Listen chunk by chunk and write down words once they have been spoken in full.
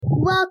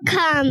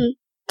Welcome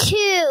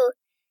to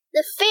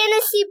the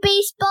Fantasy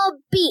Baseball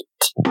Beat.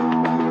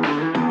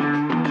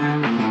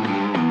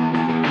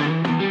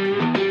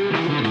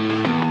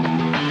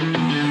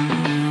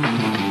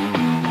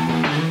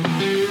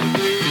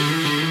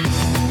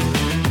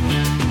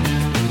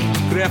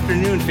 Good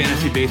afternoon,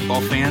 fantasy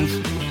baseball fans.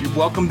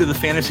 Welcome to the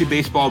Fantasy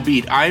Baseball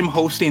Beat. I'm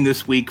hosting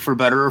this week, for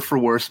better or for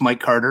worse,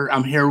 Mike Carter.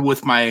 I'm here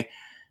with my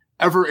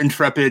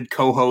ever-intrepid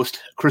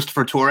co-host,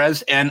 Christopher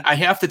Torres. And I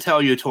have to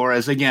tell you,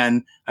 Torres,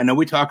 again, I know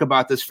we talk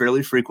about this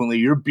fairly frequently.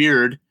 Your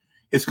beard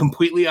is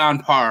completely on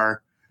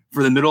par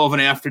for the middle of an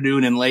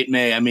afternoon in late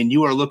May. I mean,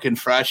 you are looking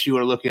fresh. You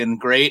are looking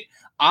great.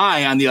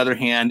 I, on the other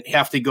hand,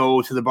 have to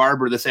go to the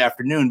barber this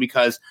afternoon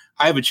because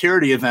I have a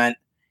charity event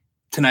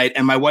tonight,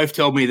 and my wife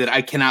told me that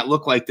I cannot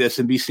look like this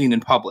and be seen in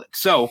public.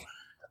 So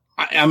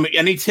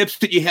any tips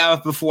that you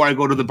have before I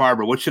go to the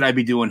barber? What should I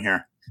be doing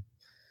here?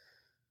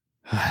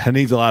 It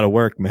needs a lot of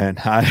work, man.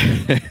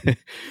 I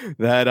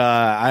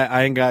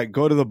ain't got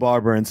go to the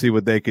barber and see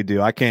what they could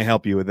do. I can't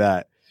help you with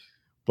that.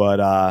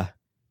 But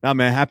no,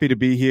 man, happy to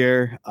be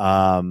here.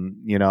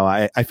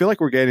 I feel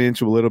like we're getting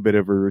into a little bit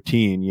of a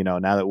routine,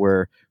 now that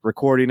we're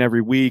recording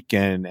every week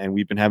and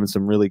we've been having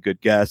some really good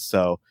guests.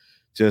 So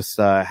just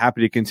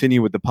happy to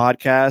continue with the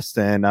podcast,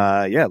 and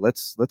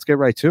let's get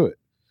right to it.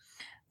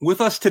 With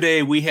us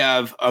today, we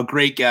have a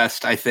great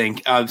guest, I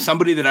think,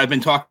 somebody that I've been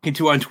talking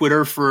to on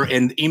Twitter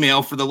and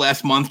email for the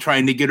last month,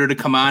 trying to get her to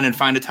come on and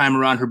find a time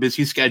around her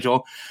busy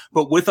schedule.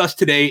 But with us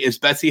today is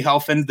Betsy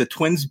Helfand, the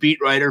Twins beat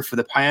writer for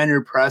the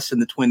Pioneer Press in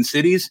the Twin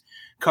Cities,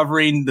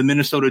 covering the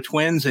Minnesota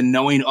Twins and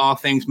knowing all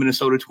things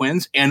Minnesota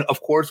Twins. And,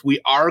 of course, we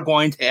are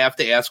going to have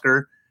to ask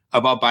her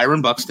about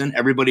Byron Buxton,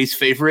 everybody's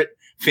favorite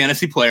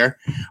fantasy player.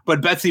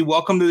 But, Betsy,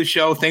 welcome to the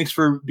show. Thanks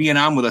for being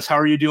on with us. How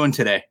are you doing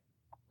today?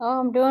 Oh,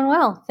 I'm doing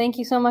well. Thank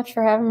you so much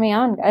for having me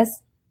on,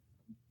 guys.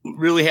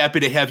 Really happy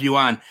to have you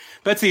on.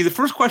 Betsy, the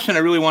first question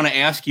I really want to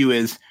ask you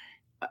is,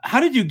 how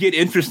did you get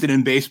interested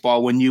in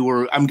baseball when you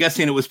were, I'm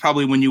guessing it was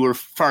probably when you were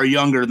far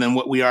younger than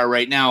what we are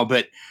right now,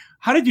 but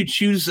how did you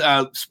choose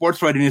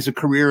sports writing as a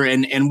career,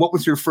 and what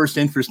was your first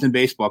interest in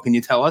baseball? Can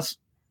you tell us?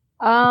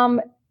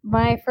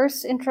 My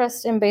first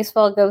interest in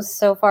baseball goes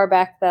so far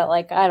back that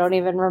I don't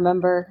even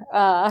remember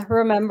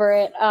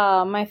it.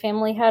 My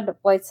family had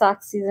White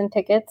Sox season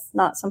tickets,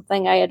 not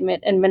something I admit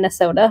in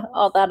Minnesota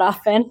all that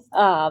often.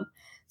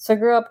 So I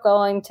grew up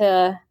going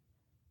to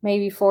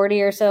maybe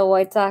 40 or so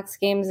White Sox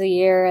games a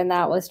year, and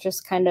that was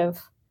just kind of,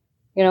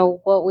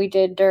 what we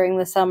did during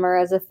the summer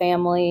as a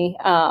family.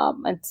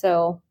 And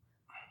so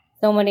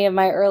many of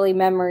my early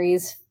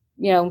memories,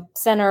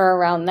 center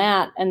around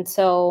that. And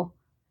so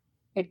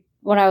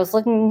when I was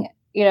looking,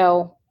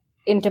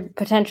 into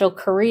potential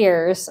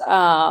careers,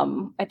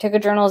 I took a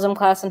journalism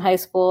class in high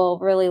school,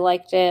 really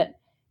liked it,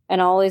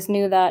 and always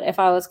knew that if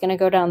I was going to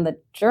go down the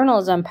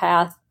journalism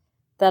path,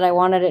 that I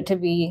wanted it to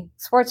be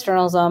sports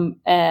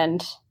journalism.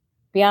 And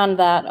beyond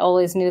that,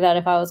 always knew that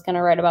if I was going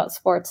to write about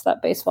sports,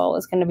 that baseball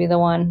was going to be the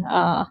one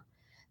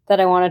that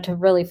I wanted to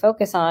really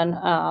focus on.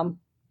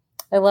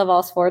 I love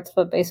all sports,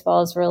 but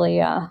baseball is really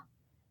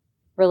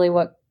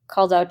what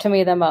calls out to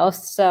me the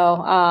most.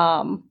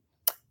 So,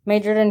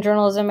 majored in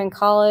journalism in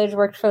college,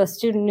 worked for the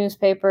student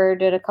newspaper,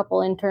 did a couple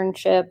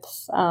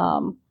internships.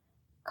 A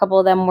couple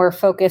of them were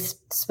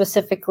focused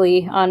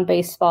specifically on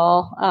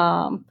baseball.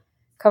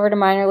 Covered a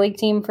minor league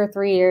team for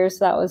 3 years.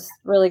 That was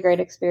really great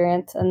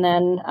experience. And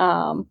then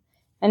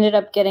ended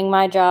up getting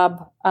my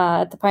job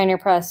at the Pioneer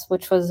Press,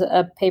 which was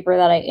a paper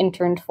that I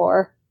interned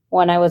for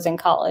when I was in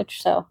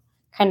college. So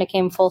kind of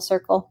came full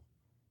circle.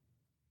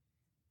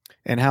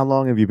 And how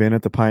long have you been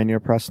at the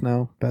Pioneer Press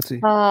now, Betsy?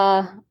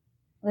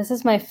 This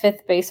is my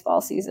 5th baseball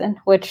season,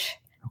 which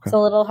is a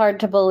little hard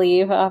to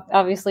believe.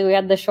 Obviously, we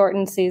had the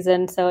shortened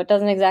season, so it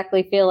doesn't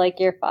exactly feel like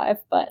year 5,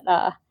 but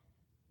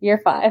year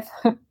 5.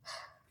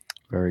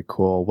 Very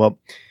cool. Well,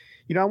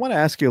 I want to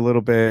ask you a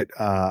little bit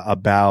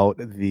about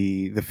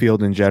the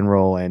field in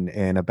general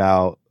and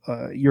about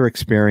your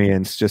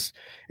experience. Just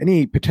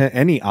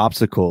any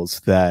obstacles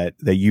that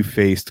you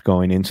faced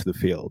going into the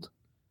field.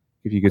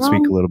 If you could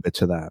speak a little bit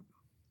to that.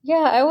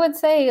 Yeah, I would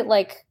say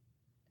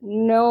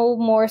no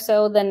more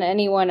so than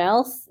anyone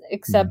else,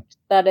 except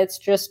that it's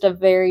just a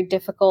very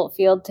difficult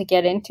field to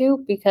get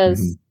into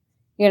because,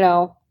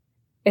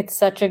 it's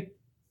such a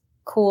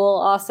cool,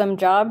 awesome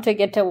job to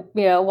get to,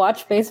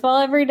 watch baseball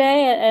every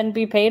day and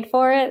be paid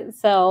for it.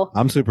 So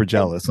I'm super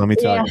jealous. Let me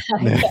tell you.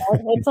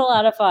 It's a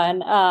lot of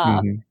fun.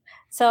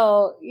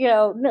 So,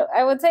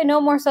 I would say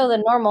no more so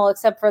than normal,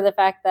 except for the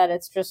fact that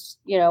it's just,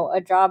 a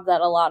job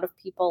that a lot of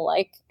people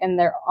like, and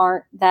there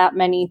aren't that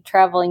many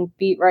traveling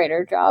beat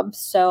writer jobs.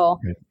 So,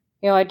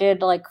 I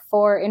did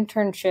 4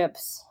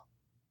 internships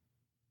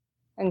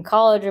in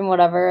college and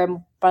whatever.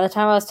 And by the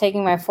time I was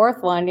taking my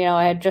 4th one,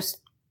 I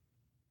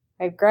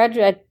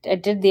graduated. I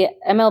did the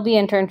MLB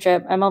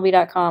internship,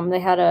 MLB.com. They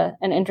had an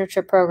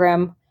internship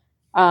program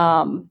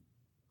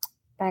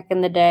back in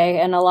the day,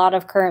 and a lot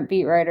of current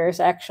beat writers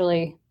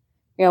actually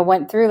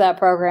went through that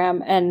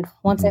program. And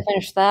once I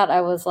finished that,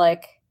 I was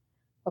like,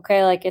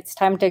 okay, it's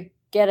time to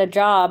get a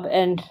job.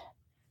 And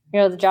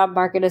the job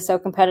market is so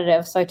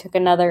competitive. So I took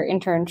another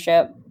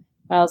internship.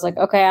 And I was like,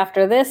 okay,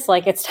 after this,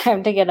 like, it's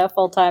time to get a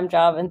full-time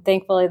job. And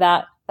thankfully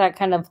that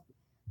kind of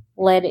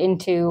led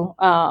into,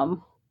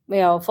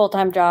 a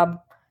full-time job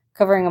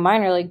covering a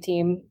minor league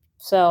team.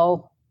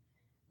 So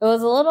it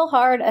was a little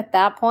hard at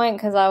that point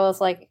because I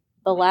was like,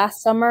 the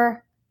last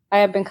summer I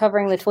had been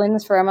covering the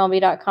Twins for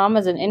MLB.com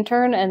as an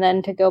intern, and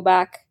then to go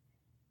back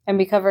and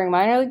be covering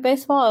minor league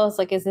baseball, I was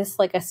like, is this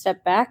like a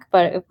step back?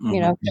 But,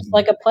 just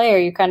like a player,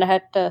 you kind of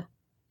had to,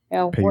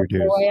 pay work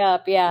your your dues. way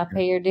up. Yeah,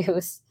 pay your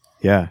dues.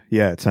 Yeah.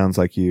 It sounds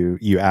like you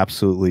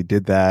absolutely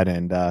did that.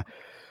 And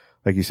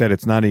like you said,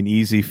 it's not an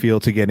easy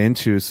field to get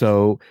into.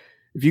 So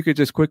if you could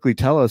just quickly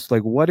tell us,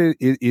 like, what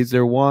is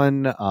there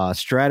one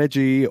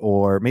strategy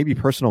or maybe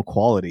personal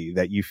quality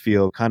that you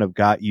feel kind of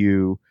got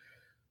you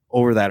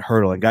over that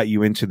hurdle and got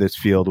you into this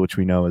field, which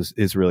we know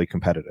is really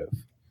competitive?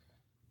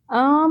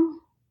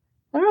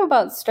 I don't know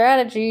about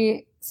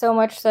strategy so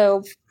much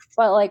so,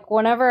 but like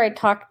whenever I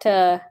talk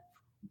to,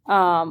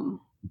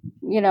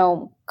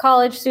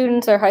 college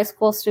students or high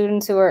school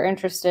students who are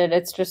interested,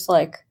 it's just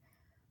like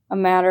a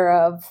matter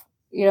of,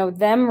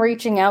 them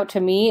reaching out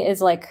to me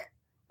is like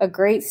a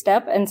great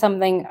step and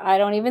something I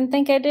don't even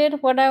think I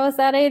did when I was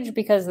that age,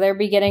 because they're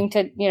beginning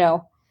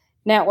to,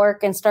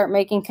 network and start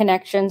making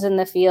connections in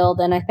the field.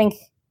 And I think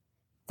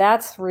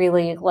that's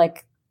really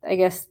like, I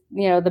guess,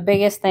 the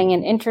biggest thing.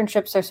 And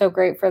internships are so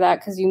great for that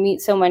because you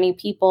meet so many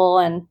people.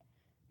 And,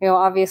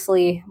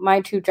 obviously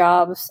my two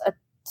jobs,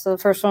 so the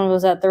first one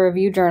was at the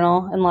Review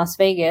Journal in Las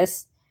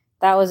Vegas.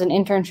 That was an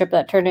internship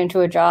that turned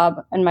into a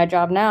job. And my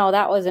job now,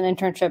 that was an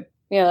internship,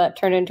 that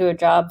turned into a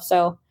job.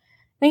 So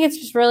I think it's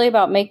just really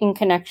about making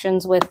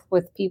connections with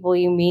people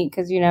you meet,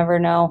 because you never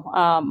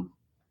know,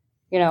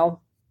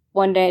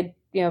 one day,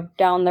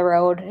 down the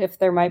road, if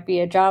there might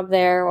be a job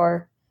there,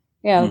 or,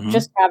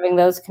 just having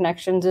those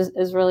connections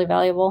is really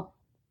valuable.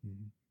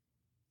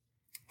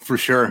 For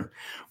sure.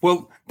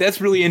 Well, that's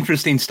really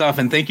interesting stuff.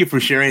 And thank you for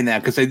sharing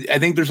that, because I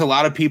think there's a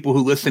lot of people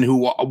who listen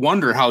who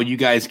wonder how you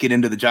guys get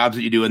into the jobs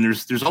that you do. And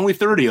there's only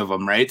 30 of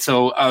them, right?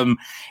 So,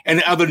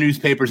 and other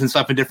newspapers and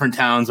stuff in different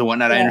towns and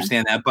whatnot. Yeah. I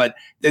understand that. But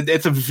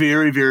it's a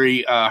very,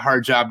 very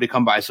hard job to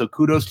come by. So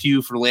kudos to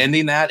you for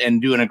landing that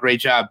and doing a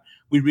great job.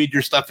 We read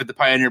your stuff at the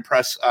Pioneer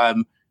Press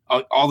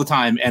all the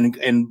time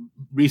and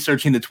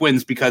researching the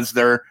Twins because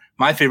they're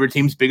my favorite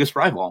team's biggest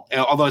rival,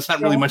 although it's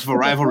not really much of a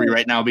rivalry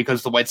right now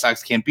because the White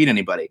Sox can't beat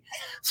anybody.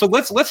 So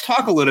let's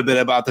talk a little bit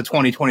about the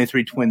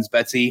 2023 Twins,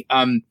 Betsy.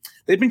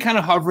 They've been kind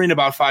of hovering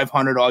about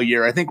 500 all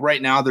year. I think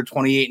right now they're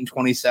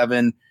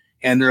 28-27,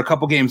 and they're a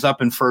couple games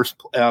up in first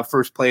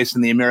place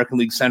in the American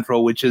League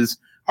Central, which is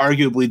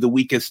arguably the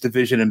weakest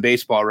division in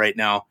baseball right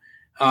now.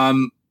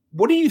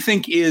 What do you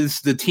think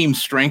is the team's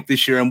strength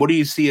this year, and what do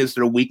you see as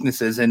their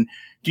weaknesses? And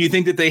do you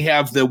think that they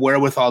have the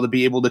wherewithal to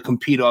be able to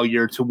compete all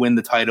year to win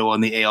the title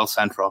in the AL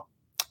Central?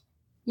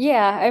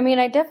 Yeah, I mean,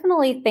 I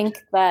definitely think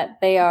that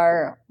they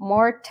are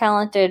more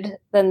talented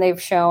than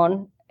they've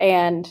shown.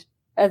 And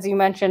as you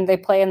mentioned, they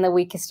play in the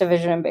weakest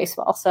division in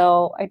baseball.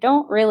 So I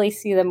don't really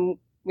see them,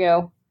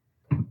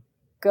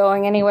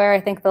 going anywhere.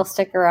 I think they'll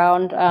stick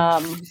around.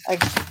 I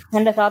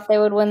kind of thought they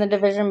would win the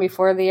division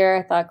before the year.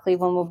 I thought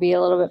Cleveland would be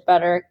a little bit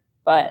better,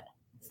 but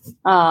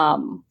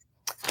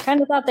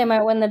kind of thought they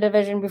might win the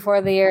division before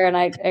the year, and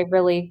I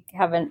really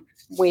haven't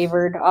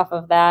wavered off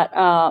of that.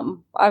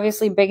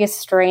 Obviously, biggest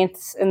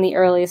strengths in the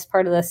earliest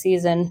part of the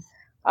season,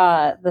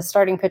 the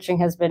starting pitching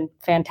has been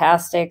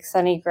fantastic.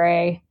 Sonny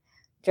Gray,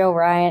 Joe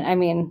Ryan. I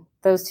mean,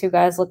 those two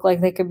guys look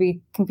like they could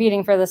be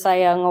competing for the Cy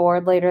Young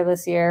Award later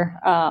this year.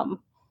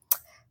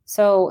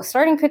 So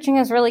starting pitching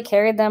has really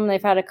carried them.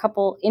 They've had a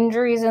couple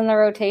injuries in the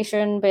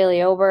rotation.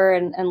 Bailey Ober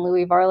and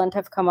Louis Varland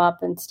have come up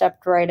and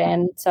stepped right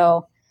in.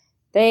 So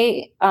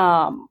they,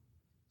 they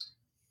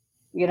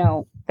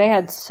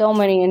had so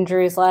many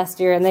injuries last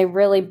year, and they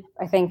really,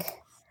 I think,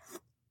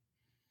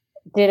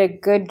 did a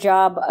good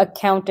job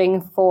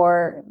accounting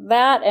for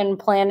that and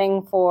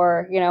planning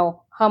for,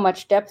 how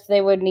much depth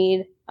they would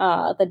need.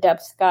 The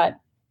depth got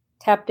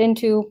tapped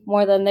into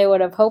more than they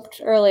would have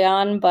hoped early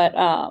on, but,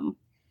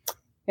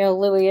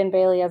 Louis and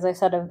Bailey, as I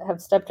said,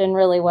 have stepped in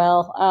really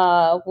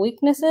well.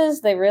 Weaknesses,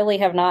 they really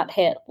have not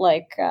hit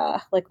like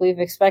we've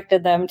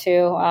expected them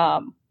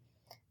to.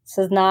 This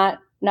is not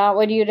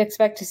what you'd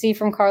expect to see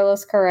from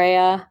Carlos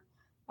Correa.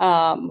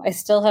 I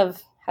still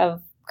have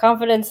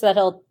confidence that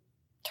he'll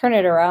turn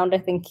it around. I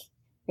think,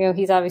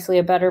 he's obviously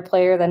a better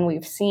player than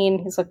we've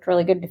seen. He's looked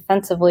really good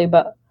defensively,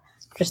 but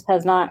just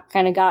has not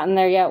kind of gotten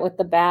there yet with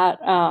the bat.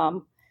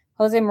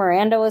 Jose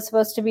Miranda was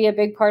supposed to be a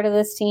big part of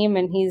this team,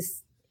 and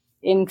he's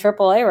in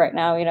AAA right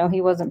now.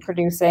 He wasn't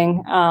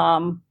producing.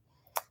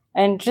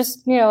 And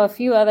just, a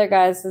few other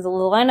guys. The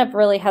lineup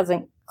really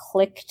hasn't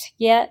clicked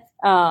yet.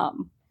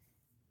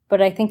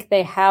 But I think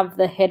they have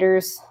the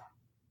hitters,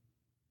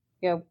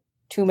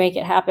 to make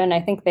it happen. I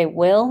think they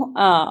will.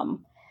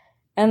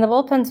 And the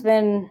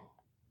bullpen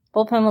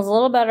was a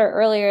little better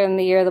earlier in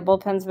the year. The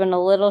bullpen's been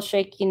a little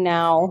shaky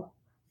now.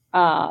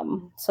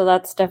 So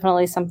that's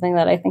definitely something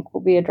that I think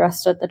will be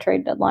addressed at the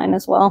trade deadline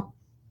as well.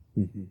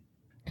 Mm-hmm.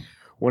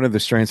 one of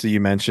the strengths that you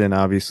mentioned,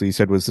 obviously, you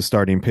said was the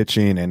starting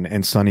pitching,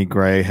 and Sonny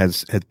Gray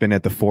has been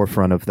at the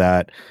forefront of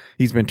that.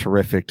 He's been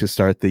terrific to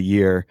start the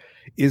year.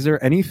 Is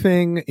there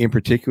anything in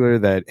particular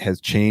that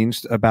has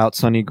changed about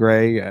Sonny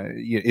Gray?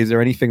 Is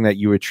there anything that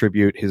you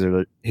attribute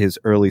his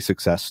early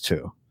success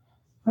to?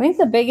 I think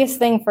the biggest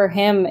thing for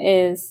him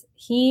is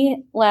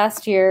he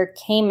last year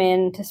came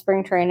into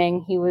spring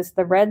training. He was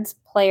the Reds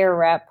player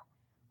rep.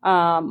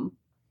 I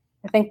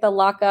think the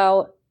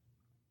lockout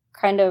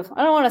kind of,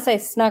 I don't want to say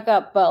snuck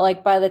up, but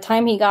like by the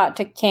time he got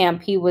to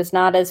camp, he was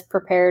not as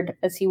prepared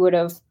as he would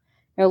have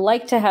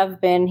liked to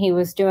have been. He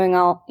was doing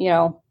all,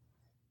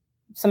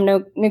 some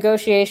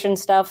negotiation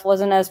stuff,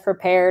 wasn't as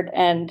prepared.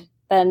 And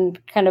then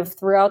kind of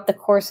throughout the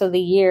course of the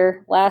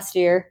year, last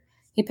year,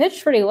 he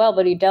pitched pretty well,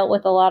 but he dealt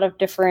with a lot of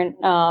different,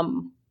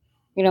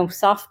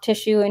 soft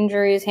tissue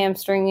injuries,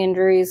 hamstring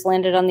injuries,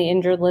 landed on the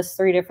injured list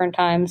 3 different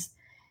times.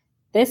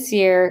 This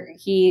year,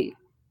 he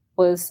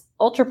was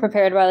ultra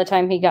prepared by the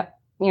time he got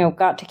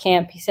to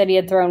camp. He said he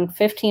had thrown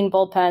 15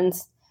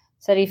 bullpens,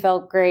 said he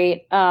felt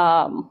great,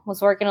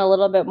 was working a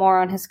little bit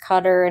more on his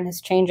cutter and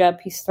his changeup.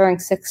 He's throwing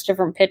 6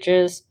 different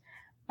pitches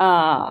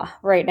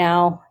right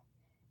now.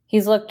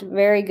 He's looked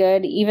very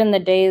good. Even the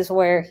days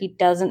where he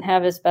doesn't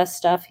have his best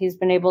stuff, he's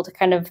been able to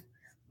kind of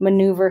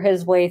maneuver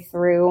his way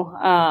through.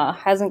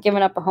 Hasn't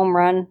given up a home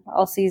run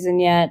all season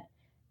yet.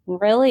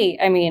 Really,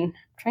 I'm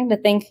trying to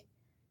think.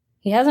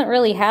 He hasn't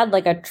really had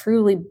like a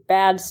truly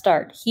bad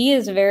start. He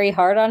is very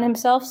hard on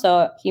himself,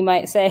 so he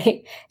might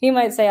say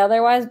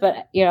otherwise,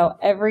 but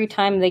every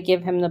time they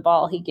give him the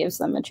ball, he gives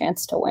them a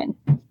chance to win.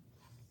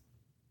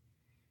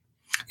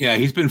 Yeah,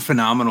 he's been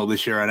phenomenal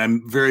this year, and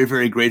I'm very,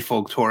 very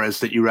grateful, Torres,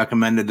 that you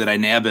recommended that I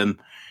nab him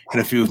in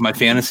a few of my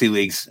fantasy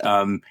leagues.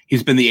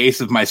 He's been the ace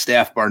of my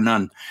staff, bar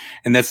none,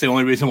 and that's the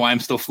only reason why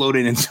I'm still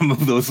floating in some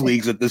of those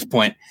leagues at this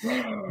point.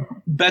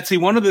 Betsy,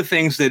 one of the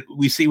things that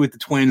we see with the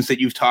Twins that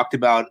you've talked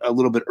about a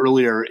little bit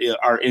earlier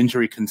are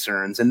injury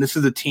concerns, and this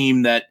is a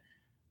team that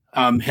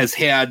has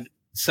had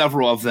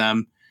several of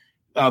them.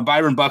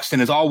 Byron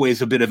Buxton is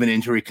always a bit of an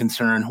injury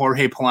concern.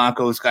 Jorge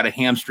Polanco's got a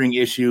hamstring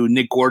issue.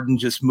 Nick Gordon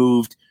just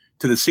moved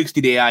to the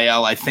 60-day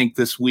IL, I think,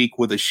 this week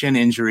with a shin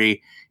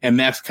injury, and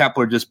Max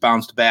Kepler just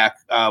bounced back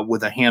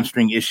with a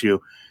hamstring issue.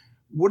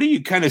 What do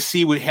you kind of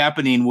see what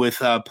happening with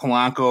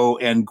Polanco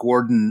and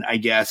Gordon, I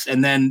guess?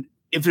 And then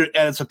if there,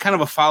 as a kind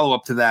of a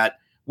follow-up to that,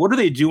 what are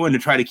they doing to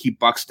try to keep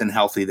Buxton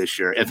healthy this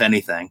year, if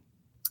anything?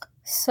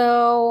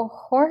 So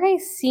Jorge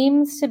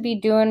seems to be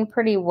doing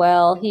pretty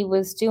well. He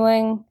was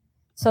doing,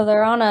 so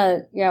they're on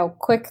a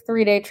quick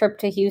 3-day trip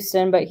to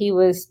Houston, but he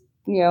was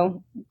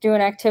doing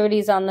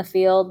activities on the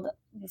field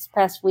this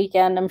past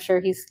weekend. I'm sure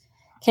he's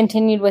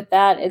continued with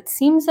that. It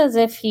seems as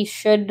if he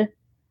should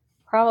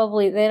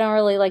probably, they don't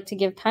really like to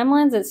give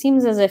timelines. It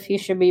seems as if he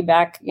should be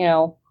back,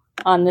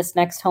 on this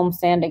next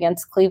homestand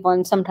against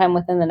Cleveland sometime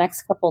within the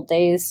next couple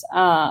days.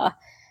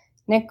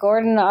 Nick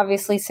Gordon,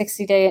 obviously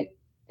 60-day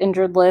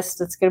injured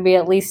list. It's going to be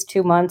at least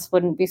 2 months.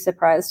 Wouldn't be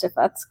surprised if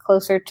that's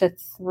closer to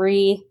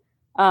 3.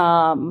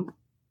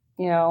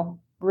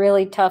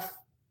 Really tough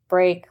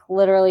break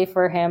literally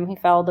for him. He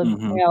fouled a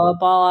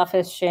ball off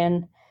his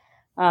shin.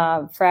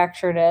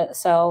 Fractured it,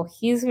 so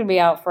he's going to be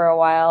out for a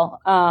while.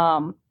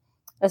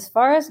 As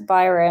far as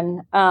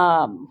Byron,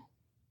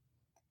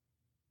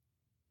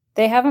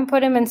 they haven't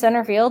put him in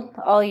center field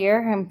all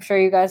year. I'm sure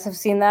you guys have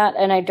seen that,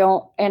 and I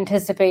don't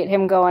anticipate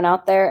him going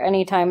out there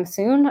anytime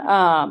soon.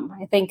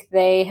 I think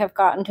they have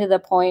gotten to the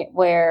point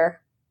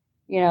where,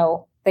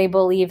 they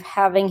believe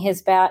having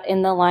his bat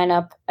in the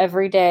lineup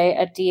every day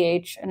at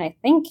DH, and I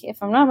think,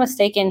 if I'm not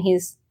mistaken,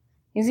 he's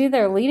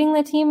either leading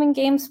the team in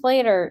games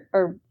played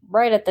or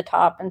right at the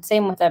top, and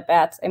same with at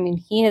bats.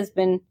 He has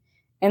been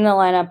in the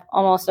lineup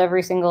almost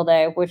every single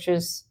day, which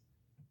is,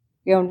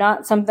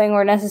 not something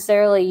we're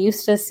necessarily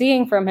used to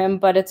seeing from him,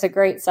 but it's a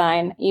great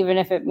sign, even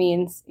if it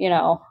means,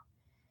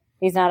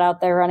 he's not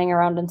out there running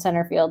around in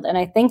center field. And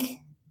I think,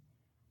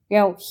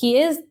 he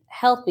is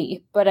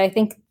healthy, but I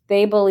think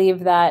they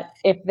believe that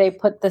if they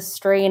put the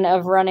strain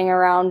of running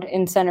around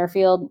in center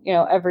field,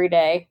 every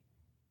day,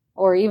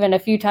 or even a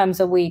few times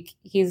a week,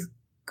 he's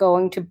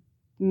going to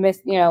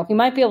miss, he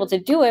might be able to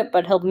do it,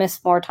 but he'll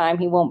miss more time.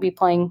 He's not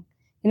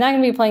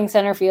going to be playing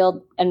center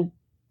field and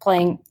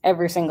playing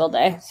every single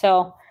day.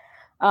 So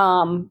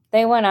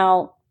they went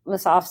out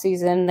this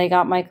offseason. They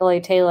got Michael A.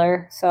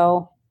 Taylor.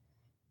 So,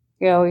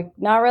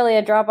 not really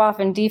a drop off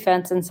in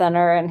defense in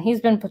center, and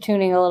he's been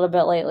platooning a little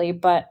bit lately.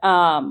 But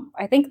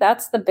I think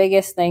that's the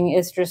biggest thing,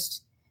 is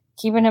just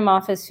keeping him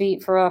off his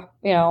feet for a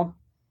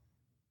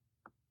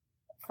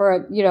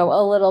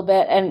little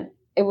bit. And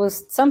it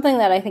was something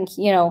that I think,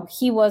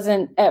 he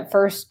wasn't at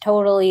first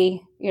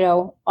totally,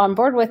 on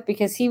board with,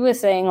 because he was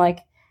saying, like,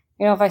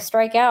 if I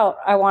strike out,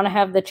 I want to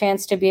have the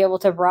chance to be able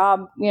to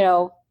rob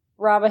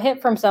a hit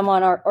from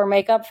someone or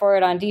make up for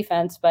it on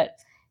defense. But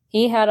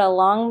he had a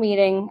long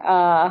meeting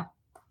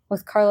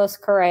with Carlos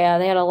Correa.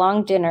 They had a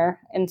long dinner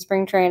in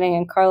spring training,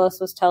 and Carlos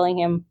was telling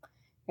him,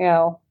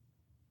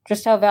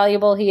 just how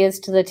valuable he is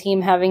to the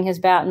team, having his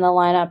bat in the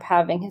lineup,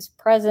 having his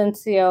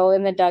presence,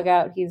 in the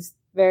dugout. He's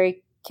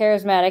very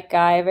charismatic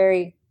guy,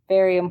 very,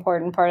 very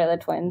important part of the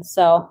Twins.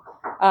 So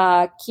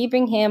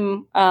keeping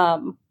him,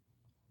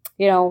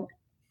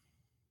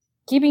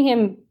 keeping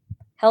him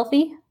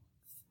healthy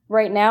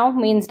right now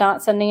means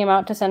not sending him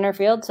out to center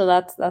field. So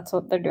that's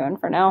what they're doing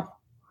for now.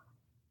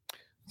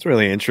 It's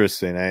really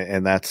interesting.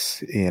 And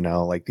that's,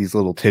 like these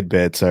little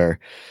tidbits are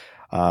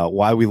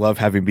why we love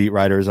having beat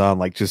writers on,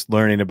 like just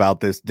learning about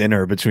this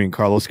dinner between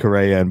Carlos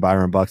Correa and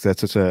Byron Bucks.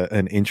 That's such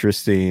an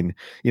interesting,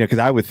 because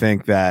I would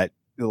think that,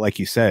 like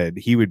you said,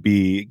 he would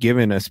be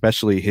given,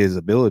 especially his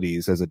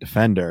abilities as a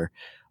defender,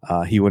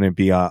 he wouldn't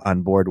be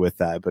on board with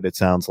that. But it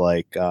sounds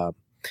like,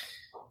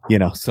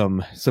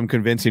 some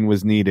convincing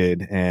was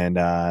needed, and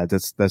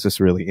that's just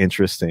really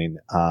interesting.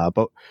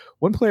 But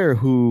one player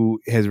who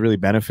has really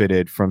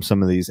benefited from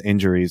some of these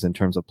injuries in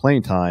terms of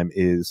playing time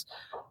is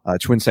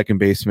Twin second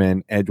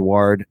baseman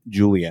Edouard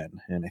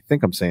Julien, and I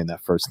think I'm saying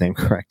that first name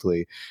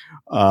correctly.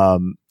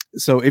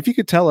 So if you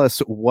could tell us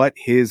what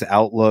his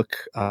outlook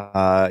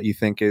you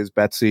think is,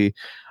 Betsy,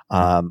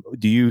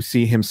 do you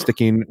see him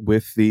sticking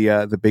with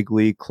the big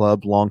league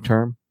club long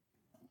term?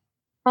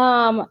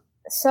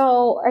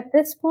 So at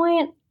this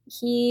point,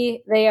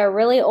 they are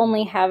really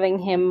only having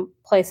him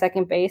play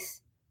second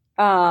base,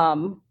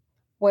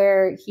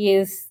 where he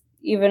is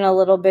even a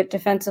little bit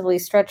defensively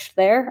stretched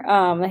there.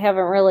 They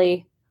haven't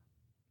really,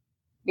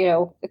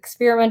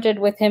 experimented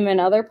with him in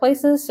other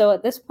places. So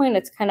at this point,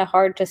 it's kind of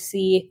hard to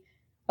see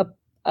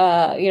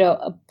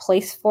a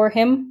place for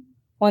him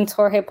once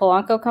Jorge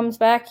Polanco comes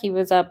back. He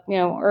was up,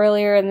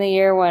 earlier in the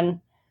year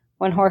when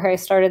Jorge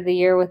started the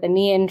year with a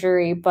knee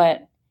injury,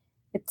 but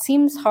it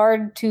seems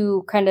hard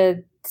to kind of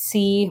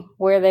see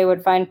where they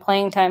would find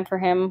playing time for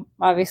him.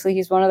 Obviously,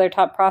 he's one of their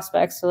top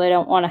prospects, so they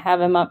don't want to have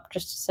him up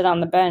just to sit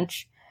on the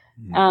bench.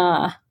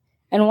 Mm-hmm.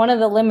 And one of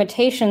the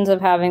limitations of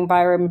having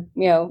Byron,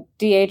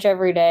 DH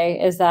every day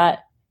is that,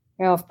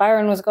 if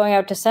Byron was going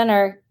out to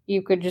center,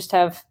 you could just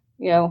have,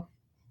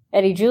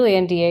 Eddie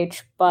Julien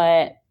DH,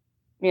 but,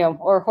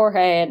 or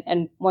Jorge,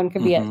 and one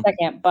could be at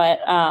second. But,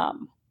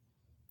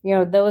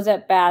 those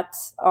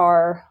at-bats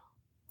are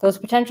those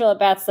potential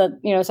at-bats that,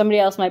 somebody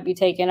else might be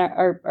taking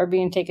are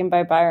being taken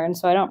by Byron.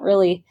 So I don't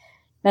really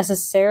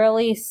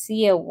necessarily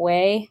see a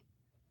way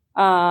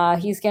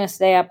he's going to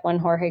stay up when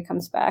Jorge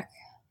comes back.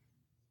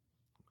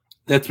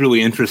 That's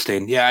really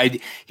interesting. Yeah,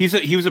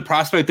 he was a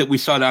prospect that we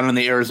saw down in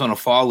the Arizona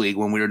Fall League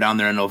when we were down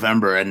there in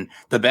November, and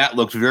the bat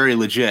looked very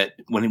legit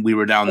when we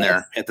were down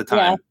there at the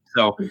time. Yeah.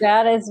 So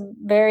that is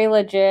very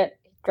legit.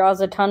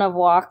 Draws a ton of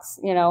walks.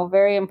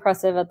 Very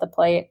impressive at the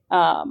plate.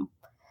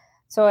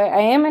 So I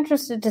am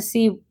interested to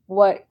see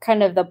what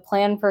kind of the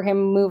plan for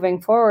him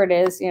moving forward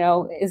is.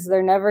 Is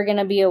there never going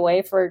to be a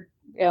way for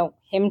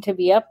him to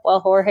be up while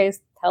Jorge's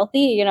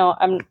healthy?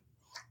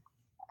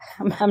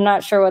 I'm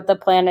not sure what the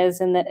plan is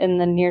in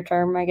the near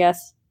term, I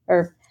guess,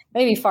 or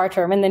maybe far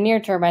term. In the near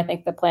term, I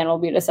think the plan will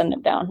be to send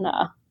him down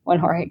when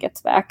Jorge gets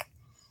back.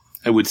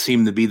 It would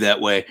seem to be that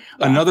way.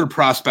 Yeah. Another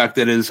prospect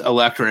that is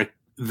electric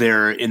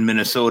there in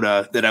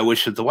Minnesota that I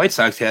wish that the White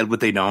Sox had, but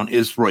they don't,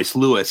 is Royce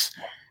Lewis.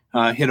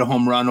 Hit a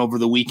home run over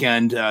the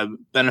weekend,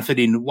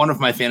 benefiting one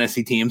of my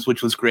fantasy teams,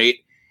 which was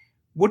great.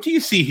 What do you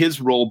see his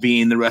role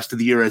being the rest of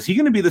the year? Is he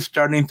going to be the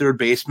starting third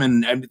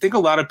baseman? I think a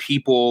lot of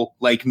people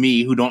like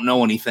me who don't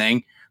know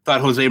anything thought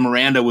Jose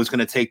Miranda was going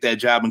to take that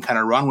job and kind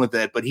of run with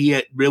it, but he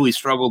had really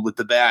struggled with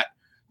the bat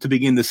to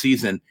begin the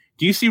season.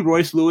 Do you see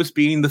Royce Lewis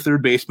being the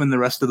third baseman the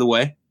rest of the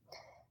way?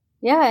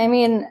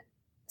 Yeah,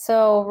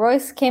 so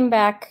Royce came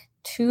back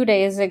 2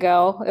 days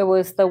ago. It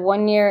was the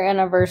 1-year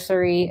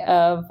anniversary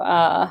of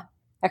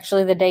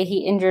actually the day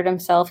he injured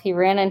himself. He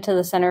ran into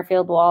the center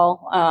field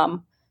wall,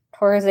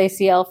 tore his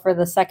ACL for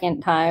the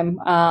second time.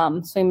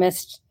 So he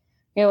missed,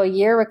 a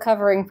year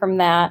recovering from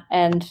that.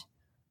 And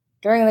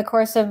during the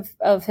course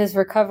of his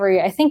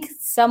recovery, I think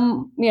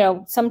sometime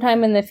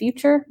in the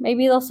future,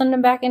 maybe they'll send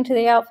him back into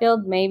the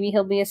outfield. Maybe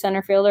he'll be a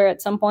center fielder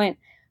at some point.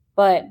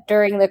 But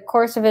during the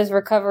course of his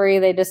recovery,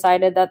 they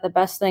decided that the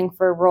best thing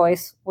for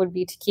Royce would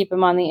be to keep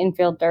him on the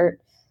infield dirt,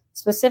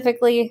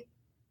 specifically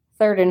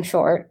third and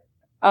short.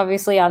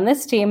 Obviously, on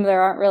this team,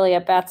 there aren't really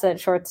at-bats at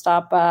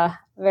shortstop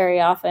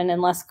very often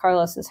unless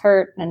Carlos is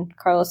hurt, and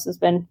Carlos has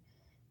been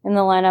in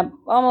the lineup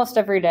almost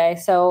every day.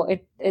 So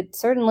it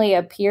certainly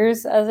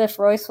appears as if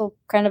Royce will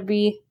kind of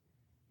be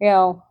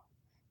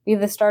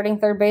the starting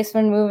third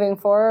baseman moving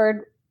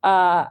forward.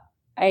 I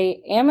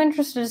am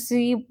interested to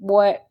see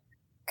what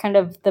kind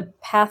of the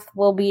path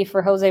will be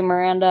for Jose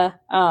Miranda.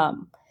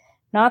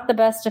 Not the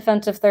best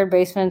defensive third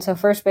baseman, so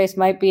first base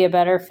might be a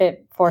better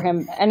fit for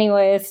him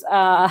anyways.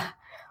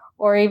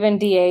 Or even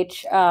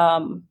DH.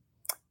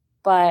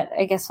 But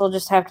I guess we'll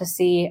just have to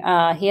see.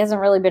 He hasn't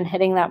really been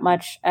hitting that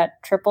much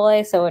at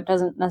AAA, so it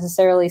doesn't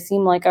necessarily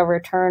seem like a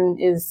return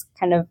is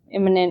kind of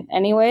imminent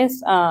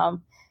anyways.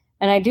 And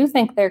I do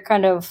think they're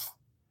kind of,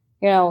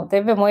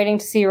 they've been waiting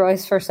to see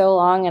Royce for so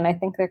long, and I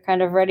think they're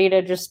kind of ready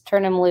to just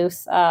turn him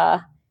loose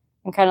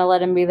and kind of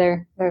let him be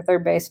their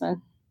third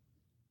baseman.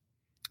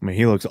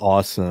 He looks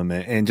awesome.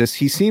 And just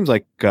he seems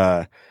like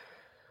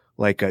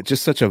like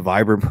just such a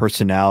vibrant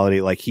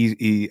personality. Like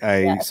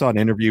I saw an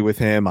interview with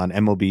him on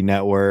MLB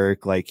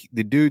Network. Like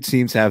the dude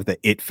seems to have the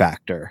it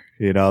factor.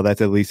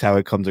 That's at least how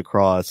it comes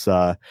across.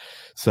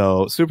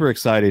 So super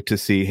excited to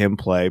see him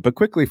play. But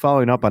quickly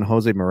following up on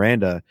Jose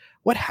Miranda,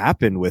 what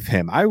happened with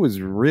him? I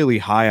was really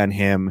high on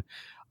him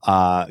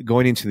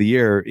going into the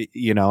year,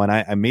 and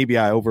I maybe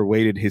I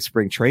overweighted his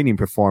spring training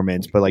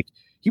performance, but like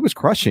he was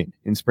crushing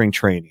in spring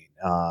training.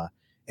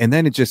 And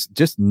then it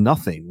just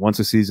nothing once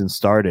the season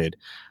started.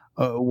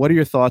 What are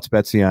your thoughts,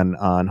 Betsy,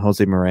 on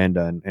Jose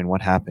Miranda and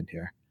what happened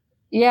here?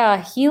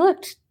 Yeah, he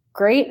looked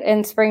great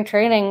in spring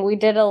training. We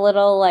did a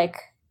little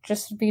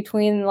just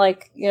between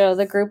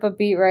the group of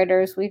beat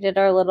writers, we did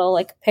our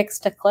little picks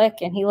to click,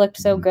 and he looked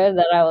so good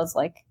that I was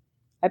like,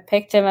 I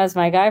picked him as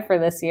my guy for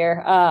this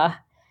year.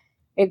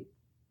 It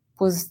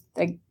was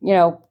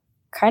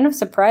kind of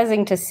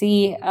surprising to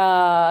see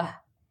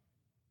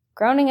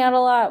grounding out a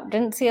lot.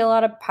 Didn't see a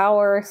lot of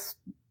power.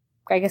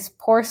 I guess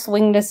poor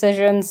swing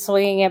decisions,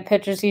 swinging at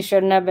pitches he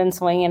shouldn't have been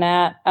swinging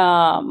at.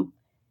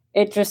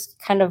 It just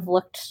kind of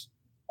looked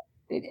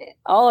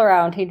all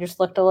around. He just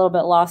looked a little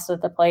bit lost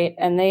at the plate,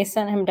 and they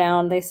sent him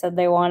down. They said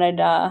they wanted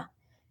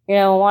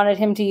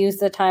him to use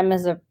the time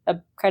as a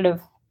kind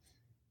of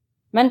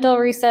mental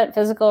reset,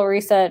 physical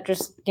reset,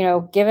 just,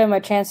 give him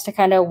a chance to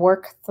kind of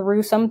work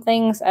through some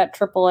things at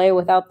AAA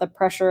without the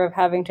pressure of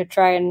having to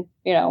try and,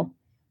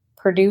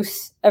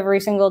 produce every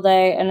single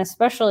day. And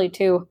especially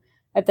too,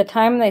 at the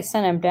time they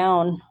sent him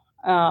down,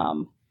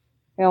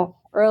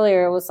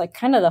 earlier, it was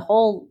kind of the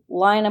whole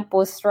lineup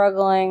was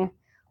struggling.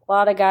 A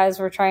lot of guys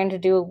were trying to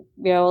do,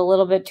 a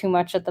little bit too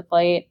much at the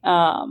plate.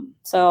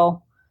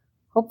 So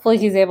hopefully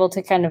he's able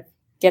to kind of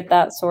get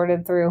that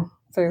sorted through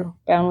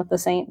down with the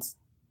Saints.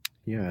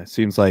 Yeah, it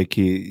seems like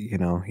he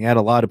had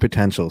a lot of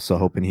potential, so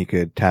hoping he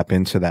could tap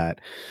into that.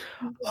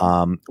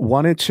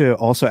 Wanted to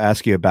also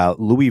ask you about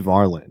Louis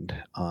Varland,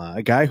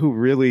 a guy who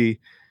really,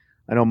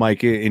 I know,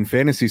 Mike, in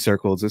fantasy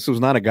circles, this was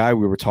not a guy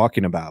we were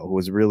talking about who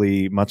was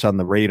really much on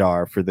the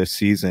radar for this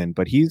season,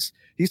 but he's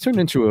turned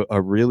into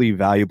a really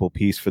valuable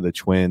piece for the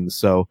Twins.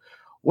 So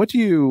what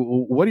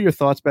are your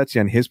thoughts, Betsy,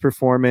 on his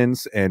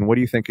performance, and what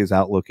do you think his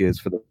outlook is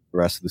for the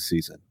rest of the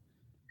season?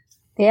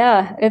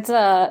 Yeah, it's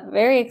a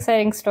very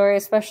exciting story,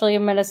 especially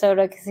in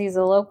Minnesota, because he's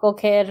a local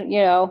kid,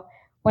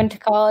 went to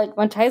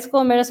high school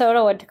in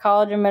Minnesota, went to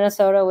college in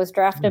Minnesota, was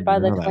drafted by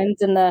the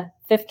Twins in the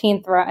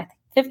 15th or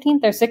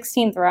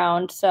 16th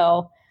round.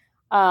 So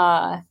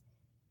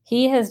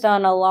he has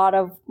done a lot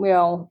of,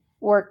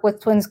 work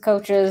with Twins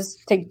coaches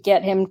to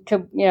get him to,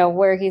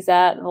 where he's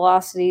at,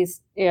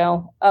 velocities,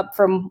 up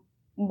from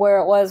where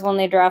it was when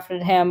they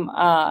drafted him.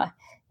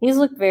 He's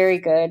looked very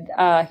good.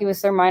 He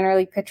was their minor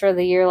league pitcher of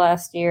the year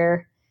last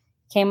year.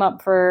 Came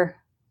up for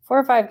 4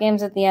 or 5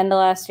 games at the end of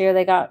last year.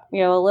 They got, a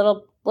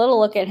little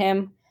look at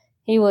him.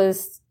 He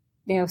was,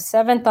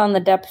 7th on the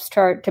depth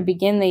chart to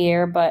begin the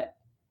year, but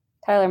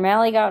Tyler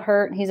Mahle got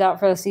hurt. He's out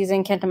for the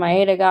season. Kenta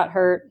Maeda got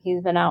hurt.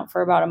 He's been out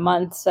for about a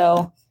month.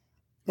 So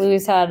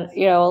Louis had, a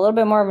little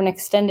bit more of an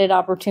extended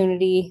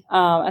opportunity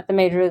at the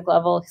major league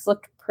level. He's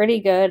looked pretty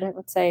good. I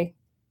would say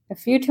a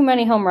few too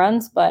many home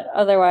runs, but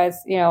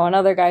otherwise,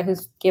 another guy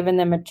who's given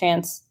them a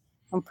chance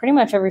on pretty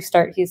much every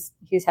start he's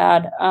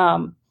had.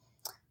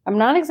 I'm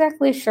not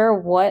exactly sure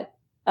what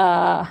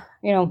their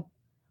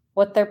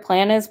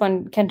plan is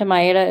when Kenta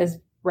Maeda is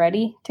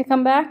ready to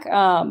come back.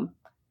 Kenta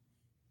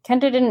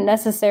didn't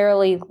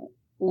necessarily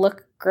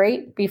look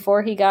great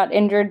before he got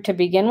injured to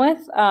begin with,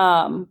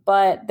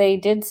 but they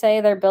did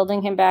say they're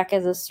building him back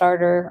as a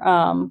starter,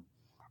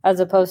 as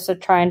opposed to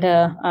trying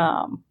to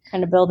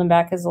kind of build him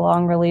back as a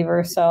long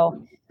reliever. So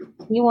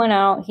he went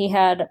out. He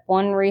had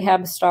 1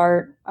 rehab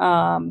start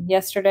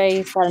yesterday.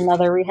 He's got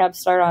another rehab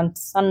start on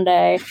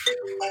Sunday.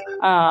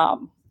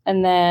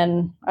 And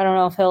then I don't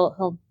know if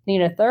he'll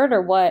need a third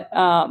or what.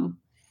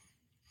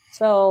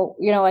 So,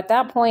 at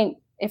that point,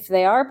 if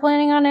they are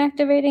planning on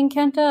activating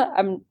Kenta,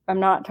 I'm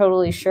not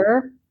totally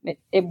sure.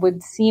 It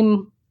would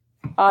seem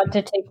odd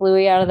to take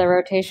Louis out of the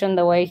rotation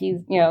the way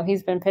he's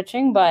been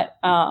pitching, but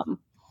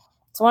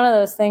it's one of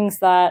those things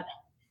that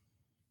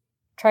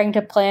trying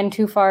to plan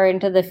too far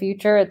into the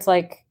future, it's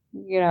like,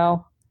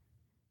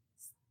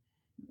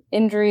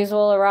 injuries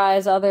will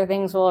arise, other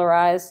things will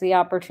arise, the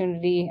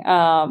opportunity,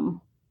 for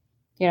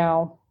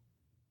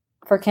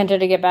Kenta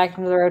to get back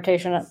into the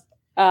rotation.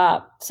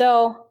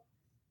 So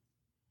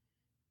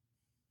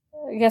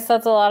I guess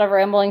that's a lot of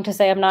rambling to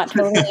say I'm not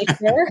totally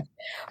sure,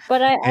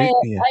 but I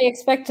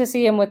expect to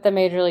see him with the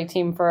major league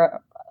team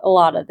for a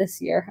lot of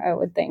this year, I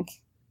would think.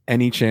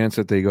 Any chance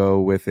that they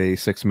go with a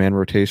 6-man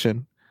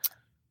rotation?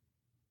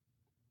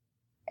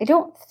 I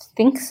don't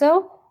think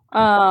so.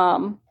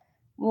 Well,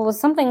 it was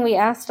something we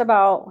asked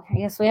about. I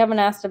guess we haven't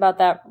asked about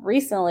that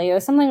recently. It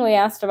was something we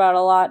asked about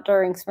a lot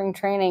during spring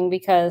training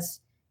because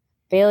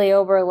Bailey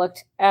Ober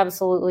looked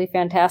absolutely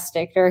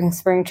fantastic during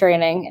spring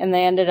training, and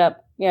they ended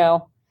up,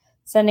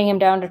 sending him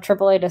down to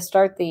AAA to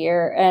start the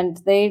year. And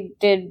they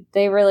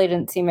really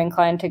didn't seem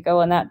inclined to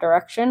go in that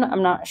direction.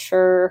 I'm not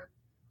sure,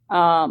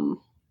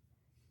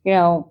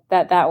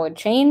 that would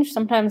change.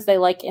 Sometimes they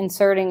like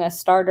inserting a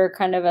starter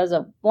kind of as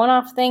a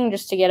one-off thing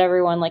just to get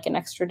everyone like an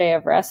extra day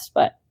of rest,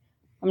 but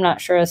I'm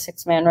not sure a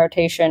 6-man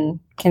rotation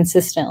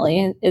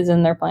consistently is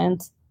in their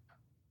plans.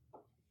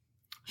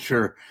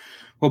 Sure.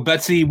 Well,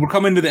 Betsy, we're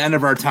coming to the end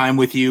of our time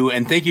with you,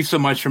 and thank you so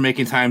much for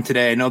making time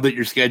today. I know that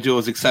your schedule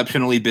is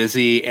exceptionally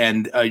busy,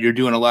 and you're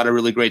doing a lot of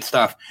really great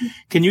stuff.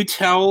 Can you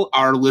tell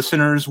our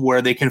listeners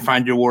where they can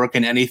find your work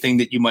and anything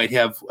that you might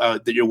have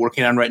that you're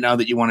working on right now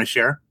that you want to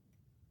share?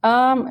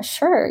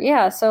 Sure.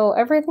 Yeah. So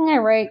everything I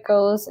write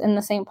goes in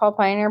the St. Paul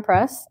Pioneer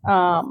Press.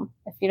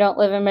 If you don't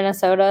live in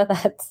Minnesota,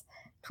 that's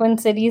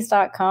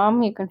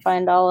twincities.com. You can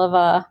find all of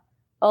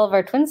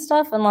our Twin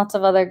stuff and lots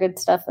of other good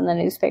stuff in the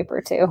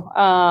newspaper too.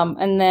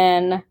 And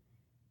then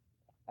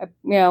I,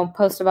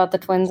 post about the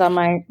Twins on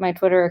my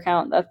Twitter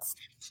account. That's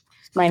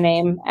my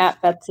name,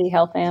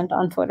 @BetsyHealthAnd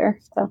on Twitter.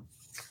 So.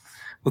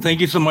 Well,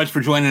 thank you so much for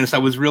joining us. I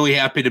was really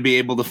happy to be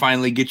able to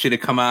finally get you to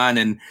come on,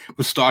 and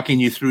was stalking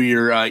you through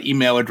your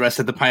email address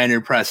at the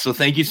Pioneer Press. So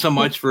thank you so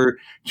much for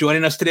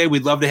joining us today.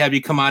 We'd love to have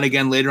you come on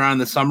again later on in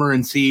the summer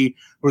and see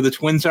where the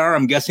Twins are.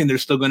 I'm guessing they're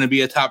still going to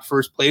be a top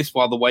first place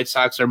while the White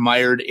Sox are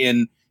mired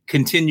in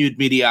continued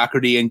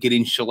mediocrity and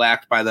getting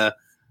shellacked by the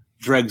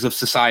dregs of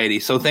society.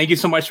 So thank you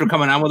so much for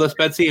coming on with us,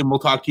 Betsy, and we'll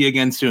talk to you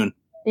again soon.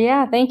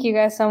 Yeah, thank you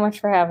guys so much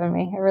for having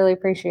me. I really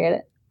appreciate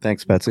it.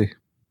 Thanks, Betsy.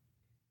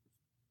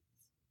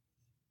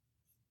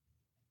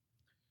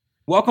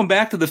 Welcome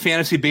back to the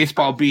Fantasy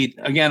Baseball Beat.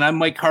 Again, I'm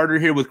Mike Carter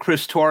here with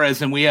Chris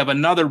Torres, and we have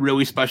another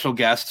really special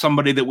guest,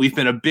 somebody that we've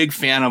been a big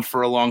fan of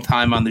for a long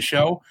time on the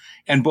show,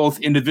 and both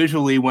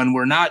individually when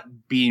we're not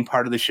being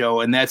part of the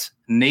show, and that's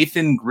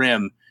Nathan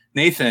Grimm.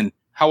 Nathan,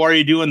 how are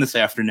you doing this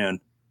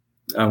afternoon?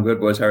 I'm good,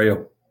 boys. How are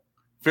you?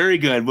 Very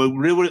good.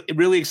 We're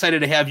really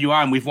excited to have you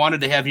on. We've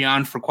wanted to have you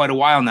on for quite a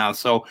while now,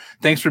 so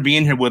thanks for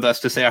being here with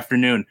us this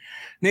afternoon.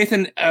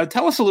 Nathan,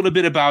 tell us a little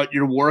bit about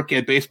your work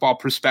at Baseball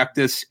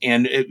Prospectus,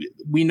 and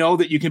we know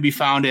that you can be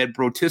found at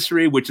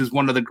Brotisserie, which is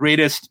one of the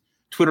greatest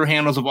Twitter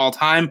handles of all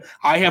time.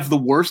 I have the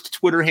worst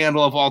Twitter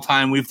handle of all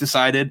time, we've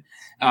decided.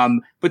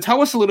 But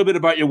tell us a little bit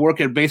about your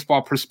work at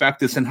Baseball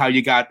Prospectus and how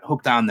you got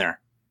hooked on there.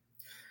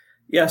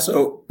 Yeah,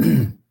 so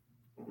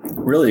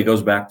really it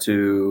goes back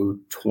to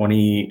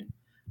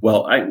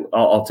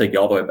I'll take you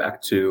all the way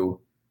back to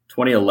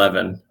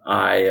 2011.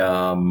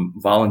 I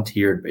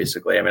volunteered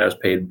basically. I mean, I was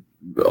paid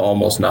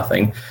almost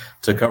nothing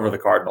to cover the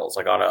Cardinals,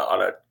 like on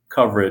a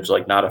coverage,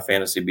 like not a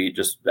fantasy beat,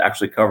 just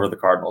actually cover the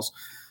Cardinals.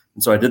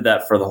 And so I did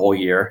that for the whole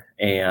year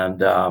and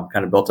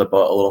kind of built up a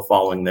little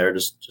following there,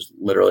 just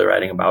literally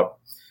writing about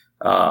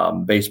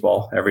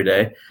baseball every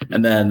day.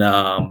 And then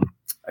I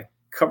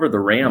covered the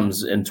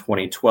Rams in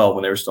 2012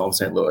 when they were still in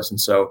St. Louis.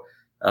 And so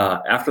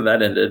after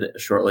that ended,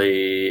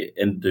 shortly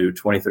into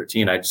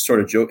 2013, I just sort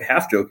of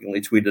half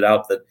jokingly tweeted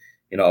out that,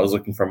 I was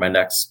looking for my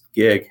next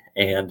gig,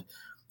 and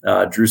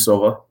Drew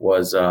Silva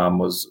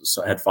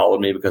had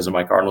followed me because of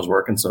my Cardinals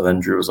work. And so then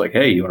Drew was like,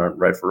 "Hey, you want to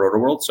write for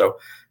Roto-World?" So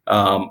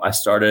I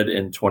started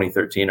in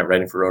 2013 at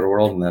writing for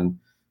Roto-World, and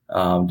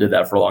then did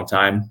that for a long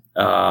time.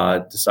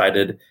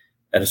 Decided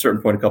at a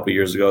certain point a couple of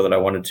years ago that I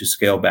wanted to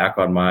scale back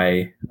on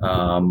my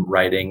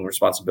writing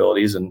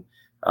responsibilities, and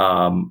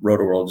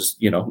Roto-World just,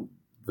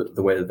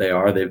 the way that they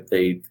are,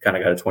 they kind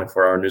of got a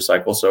 24-hour news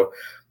cycle. So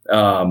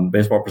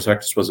Baseball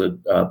Prospectus was a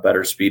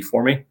better speed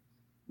for me.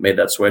 Made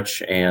that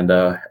switch and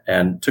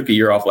took a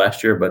year off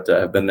last year, but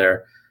I've been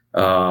there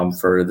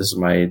this is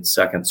my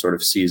second sort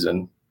of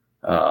season,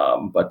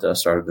 but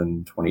started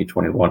in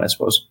 2021, I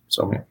suppose.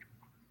 So yeah.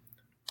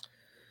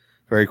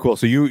 Very cool.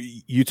 So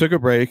you took a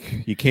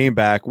break, you came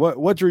back.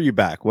 What drew you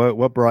back?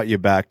 What brought you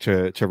back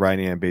to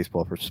writing on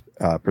Baseball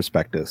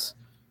Prospectus?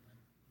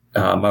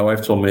 My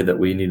wife told me that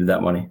we needed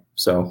that money,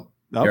 so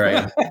here I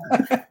am.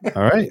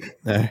 All right.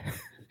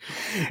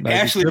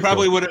 Actually,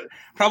 probably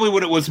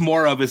what it was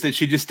more of is that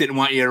she just didn't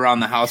want you around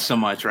the house so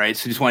much, right?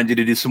 She just wanted you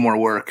to do some more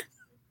work.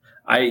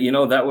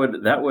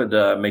 That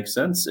would make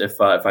sense if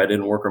I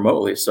didn't work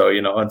remotely. So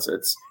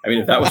it's I mean,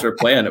 if that was her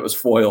plan, it was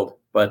foiled.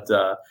 But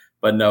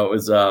no, it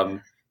was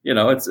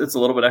it's a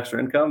little bit extra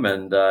income,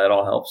 and it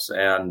all helps,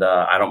 and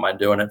I don't mind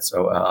doing it.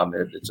 So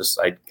it just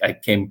I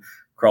came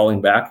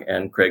crawling back,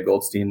 and Craig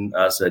Goldstein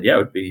said, "Yeah, I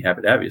would be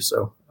happy to have you."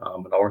 So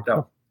it all worked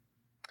out.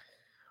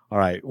 All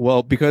right.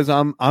 Well, because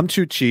I'm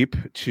too cheap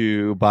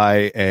to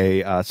buy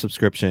a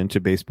subscription to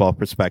Baseball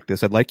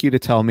Prospectus, I'd like you to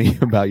tell me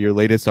about your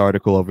latest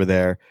article over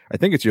there. I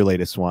think it's your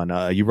latest one.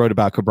 You wrote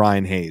about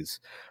Ke'Bryan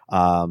Hayes.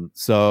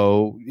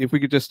 So if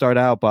we could just start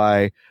out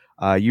by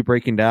you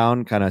breaking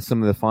down kind of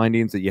some of the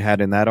findings that you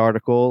had in that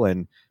article,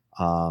 and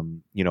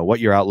what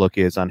your outlook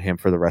is on him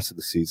for the rest of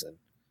the season.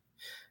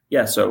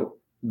 Yeah. So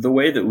the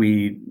way that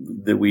we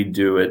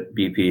do at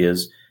BP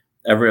is,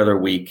 every other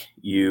week,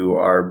 you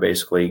are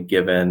basically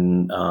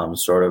given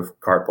sort of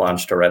carte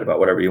blanche to write about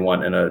whatever you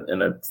want in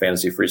a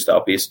fantasy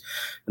freestyle piece.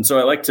 And so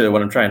I like to,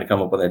 when I'm trying to come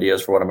up with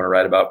ideas for what I'm going to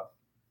write about,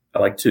 I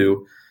like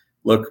to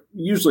look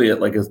usually at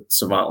like a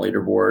savant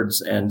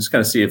leaderboards and just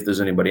kind of see if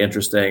there's anybody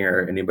interesting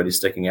or anybody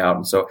sticking out.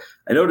 And so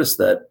I noticed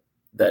that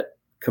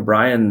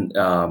Ke'Bryan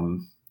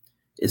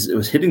it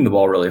was hitting the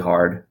ball really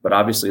hard, but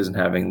obviously isn't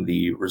having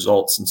the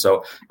results. And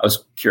so I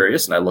was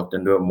curious and I looked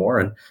into it more.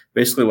 And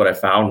basically what I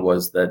found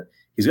was that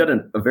he's got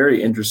a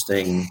very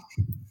interesting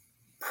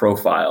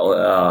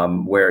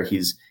profile where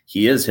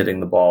he is hitting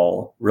the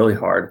ball really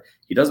hard.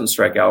 He doesn't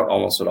strike out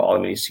almost at all. I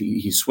mean,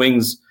 he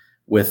swings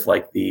with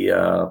like the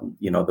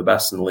the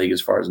best in the league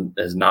as far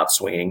as not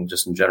swinging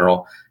just in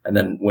general. And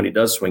then when he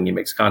does swing, he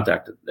makes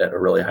contact at a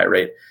really high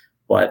rate.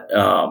 But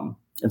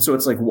and so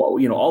it's like, well,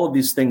 all of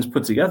these things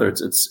put together,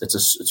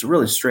 it's a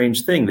really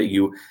strange thing that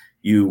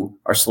you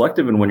are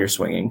selective in when you're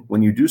swinging.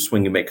 When you do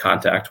swing, you make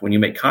contact. When you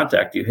make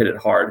contact, you hit it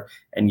hard,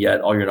 and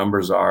yet all your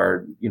numbers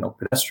are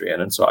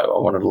pedestrian. And so I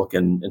wanted to look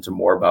into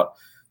more about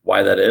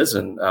why that is.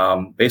 And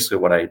basically,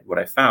 what I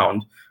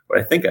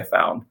think I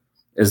found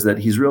is that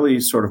he's really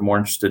sort of more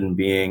interested in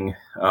being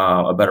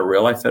a better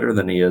real life hitter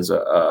than he is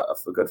a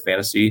good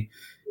fantasy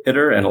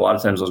hitter. And a lot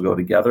of times those go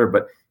together,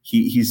 but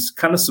he's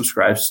kind of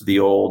subscribes to the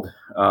old,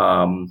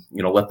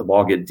 let the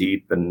ball get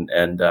deep and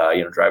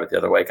drive it the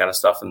other way kind of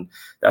stuff. And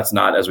that's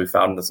not, as we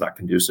found, that's not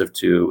conducive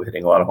to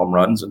hitting a lot of home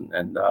runs.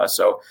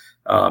 So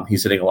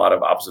he's hitting a lot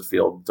of opposite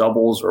field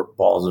doubles or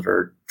balls that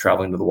are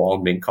traveling to the wall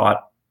and being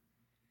caught.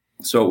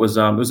 So it was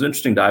an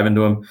interesting dive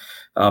into him.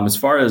 As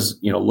far as,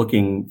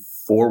 looking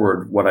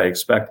forward, what I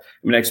expect,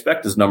 I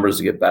expect his numbers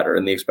to get better,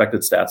 and the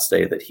expected stats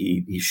say that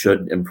he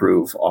should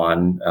improve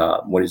on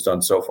what he's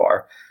done so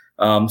far.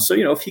 So,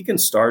 if he can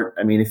start,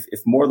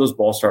 if more of those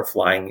balls start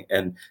flying,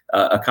 and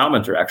a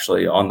commenter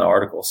actually on the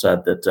article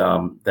said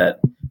that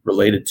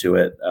related to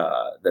it,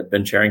 that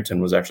Ben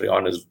Cherington was actually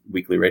on his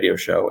weekly radio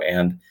show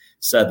and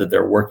said that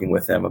they're working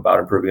with him about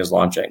improving his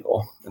launch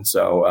angle. And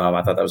so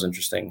I thought that was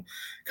interesting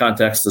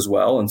context as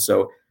well. And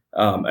so,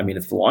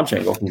 if the launch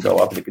angle can go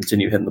up and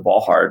continue hitting the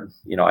ball hard,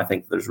 I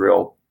think there's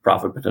real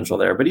profit potential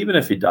there. But even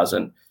if he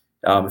doesn't,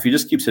 if he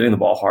just keeps hitting the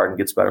ball hard and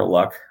gets better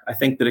luck, I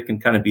think that it can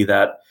kind of be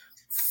that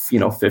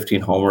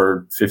 15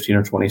 homer, 15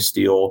 or 20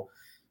 steal,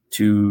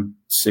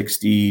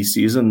 260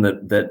 season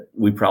that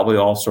we probably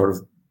all sort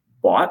of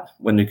bought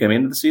when he came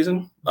into the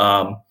season,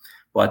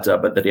 but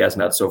that he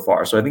hasn't had so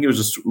far. So I think it was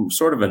just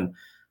sort of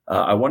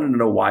I wanted to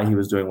know why he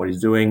was doing what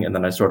he's doing, and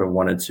then I sort of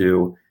wanted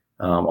to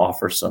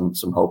offer some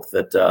hope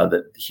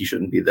that he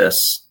shouldn't be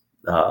this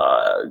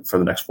for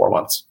the next 4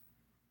 months.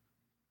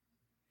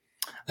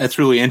 That's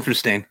really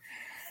interesting.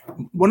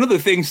 One of the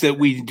things that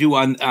we do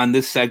on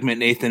this segment,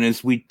 Nathan,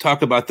 is we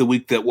talk about the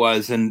week that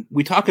was, and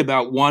we talk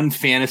about one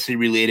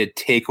fantasy-related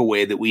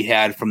takeaway that we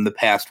had from the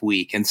past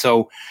week. And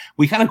so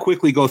we kind of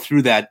quickly go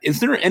through that. Is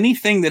there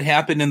anything that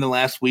happened in the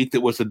last week that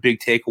was a big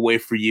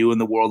takeaway for you in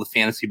the world of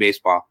fantasy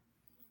baseball?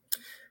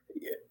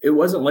 It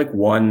wasn't like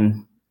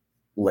one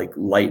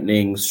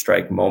lightning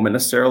strike moment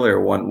necessarily, or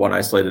one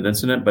isolated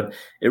incident, but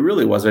it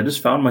really was. I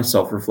just found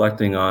myself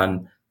reflecting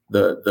on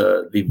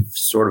the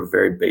sort of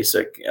very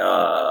basic,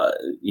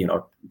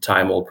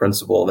 time old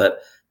principle that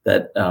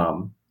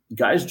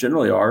guys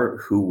generally are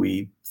who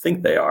we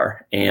think they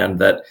are, and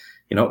that,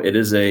 it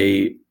is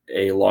a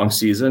long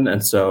season.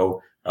 And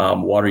so,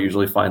 water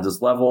usually finds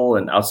its level,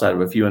 and outside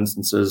of a few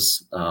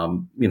instances,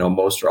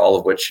 most or all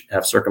of which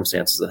have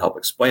circumstances that help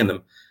explain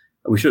them,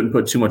 we shouldn't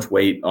put too much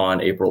weight on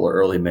April or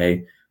early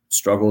May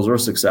struggles or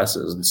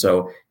successes. And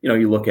so,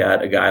 you look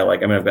at a guy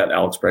like, I've got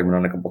Alex Bregman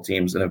on a couple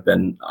teams and have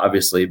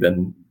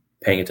been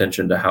paying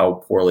attention to how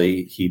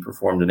poorly he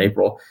performed in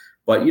April.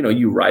 But,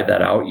 you ride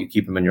that out, you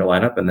keep him in your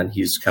lineup, and then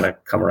he's kind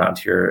of come around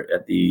here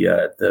at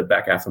the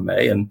back half of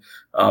May and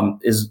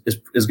is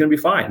going to be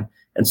fine.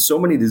 And so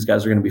many of these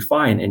guys are going to be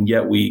fine. And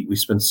yet we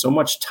spend so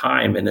much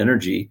time and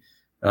energy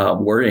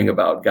worrying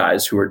about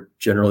guys who are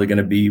generally going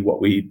to be what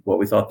we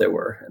thought they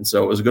were. And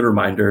so it was a good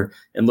reminder,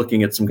 and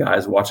looking at some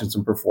guys, watching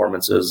some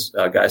performances,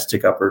 guys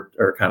tick up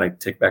or kind of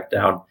tick back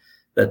down,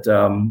 that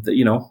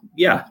we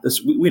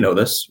know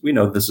this. We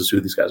know this is who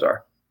these guys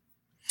are.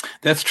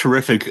 That's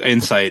terrific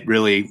insight,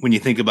 really, when you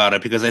think about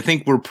it, because I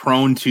think we're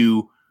prone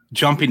to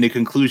jumping to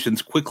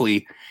conclusions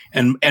quickly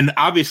and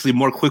obviously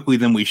more quickly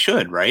than we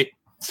should, right?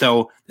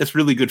 So that's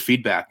really good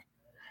feedback.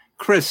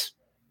 Chris,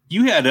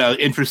 you had an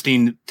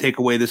interesting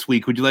takeaway this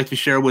week. Would you like to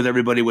share with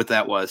everybody what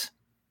that was?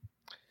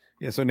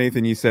 Yeah, so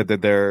Nathan, you said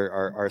that there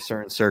are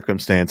certain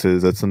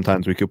circumstances that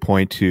sometimes we could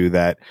point to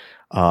that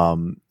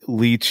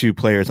lead to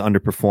players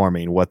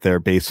underperforming what their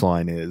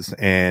baseline is.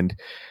 And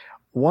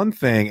one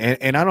thing,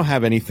 and I don't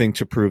have anything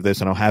to prove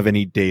this, I don't have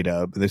any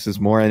data, this is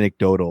more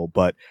anecdotal,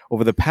 but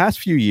over the past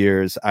few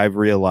years, I've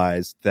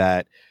realized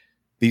that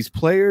these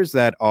players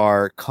that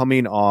are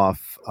coming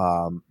off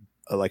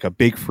like a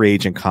big free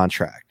agent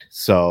contract.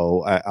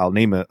 So I'll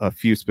name a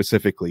few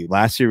specifically.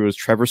 Last year it was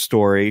Trevor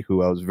Story,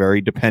 who I was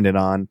very dependent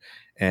on,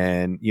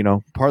 and,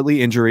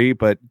 partly injury,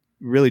 but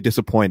really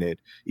disappointed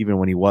even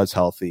when he was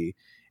healthy.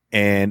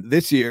 And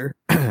this year,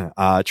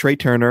 Trey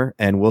Turner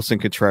and Wilson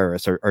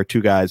Contreras are two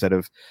guys that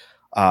have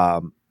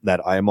that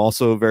I am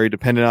also very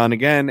dependent on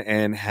again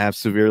and have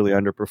severely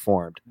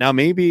underperformed. Now,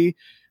 maybe,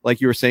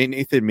 like you were saying,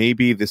 Nathan,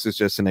 maybe this is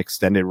just an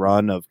extended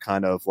run of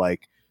kind of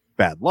like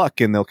bad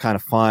luck and they'll kind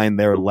of find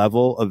their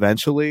level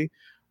eventually.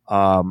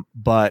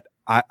 But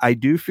I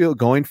do feel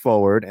going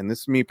forward, and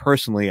this is me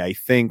personally, I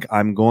think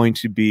I'm going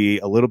to be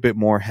a little bit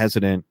more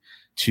hesitant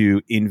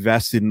to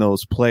invest in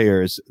those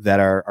players that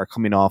are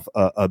coming off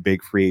a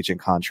big free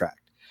agent contract.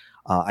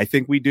 I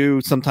think we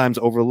do sometimes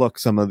overlook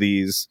some of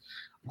these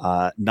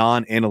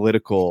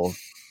non-analytical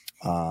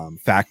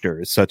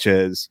factors, such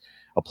as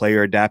a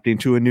player adapting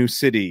to a new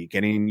city,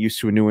 getting used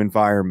to a new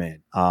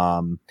environment,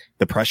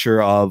 the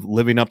pressure of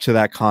living up to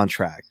that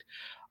contract.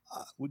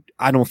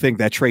 I don't think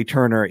that Trey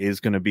Turner is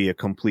going to be a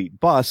complete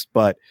bust,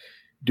 but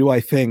do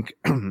I think,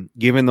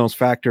 given those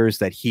factors,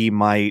 that he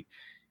might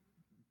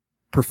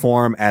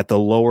perform at the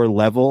lower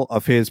level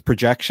of his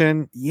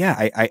projection?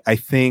 Yeah, I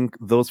think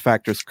those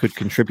factors could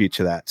contribute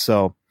to that.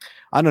 So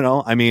I don't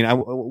know. I mean, I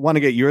want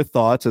to get your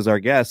thoughts as our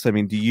guest. I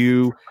mean, do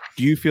you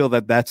feel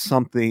that that's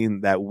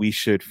something that we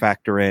should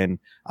factor in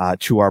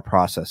to our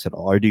process at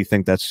all? Or do you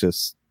think that's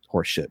just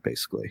horseshit,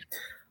 basically?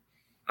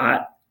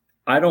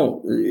 I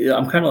don't,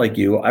 I'm kind of like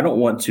you. I don't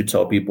want to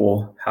tell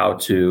people how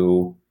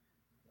to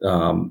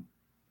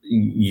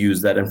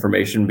use that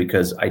information,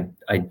 because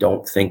I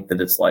don't think that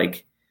it's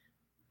like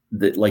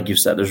that. Like you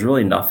said, there's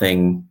really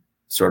nothing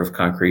sort of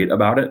concrete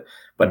about it,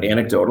 but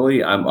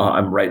anecdotally,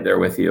 I'm right there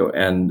with you.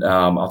 And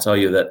I'll tell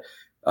you that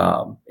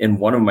in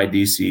one of my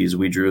DCs,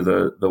 we drew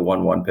the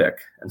 1-1 pick.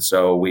 And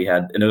so we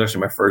had, and it was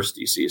actually my first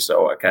DC.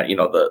 So I kind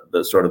of,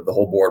 the sort of the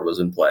whole board was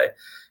in play.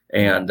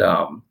 And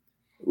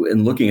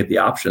in looking at the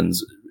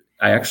options,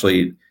 I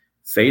actually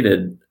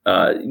faded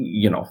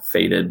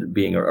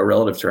being a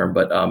relative term,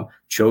 but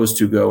chose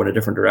to go in a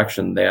different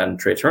direction than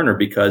Trey Turner,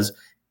 because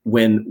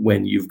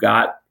when you've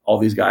got all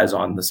these guys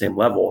on the same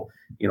level,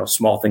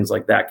 small things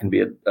like that can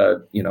be a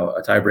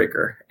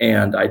tiebreaker.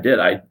 And I did.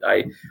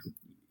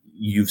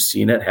 You've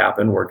seen it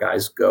happen where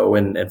guys go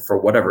and for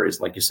whatever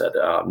reason, like you said,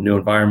 new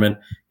environment,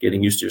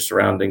 getting used to your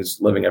surroundings,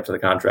 living up to the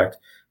contract.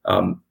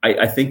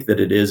 I think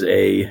that it is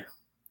a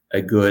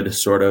good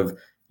sort of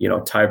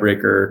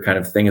tiebreaker kind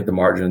of thing at the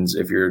margins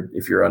if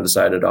you're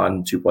undecided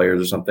on two players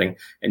or something.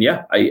 And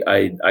yeah,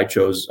 I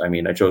chose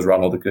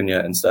Ronald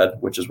Acuna instead,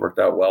 which has worked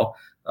out well.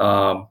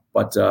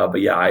 But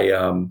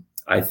yeah,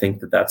 I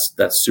think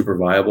that's super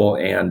viable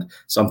and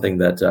something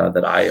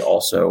that I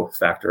also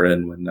factor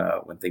in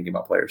when thinking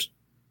about players.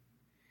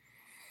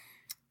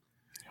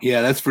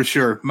 Yeah, that's for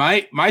sure.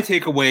 My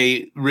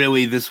takeaway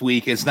really this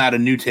week is not a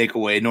new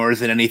takeaway, nor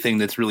is it anything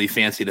that's really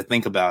fancy to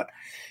think about.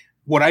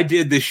 What I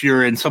did this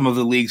year in some of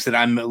the leagues that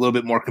I'm a little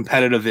bit more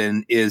competitive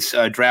in is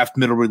draft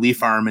middle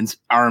relief arms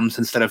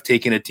instead of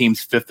taking a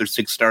team's fifth or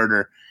sixth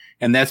starter.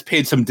 And that's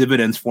paid some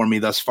dividends for me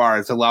thus far.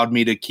 It's allowed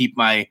me to keep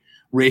my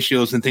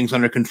ratios and things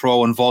under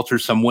control and vulture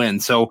some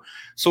wins. So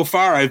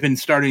far I've been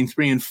starting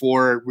 3 and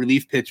 4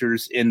 relief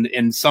pitchers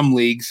in some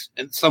leagues.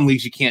 In some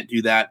leagues you can't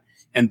do that,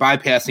 and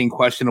bypassing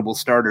questionable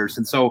starters.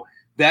 And so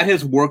that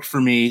has worked for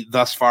me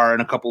thus far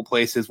in a couple of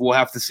places. We'll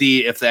have to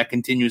see if that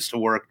continues to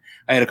work.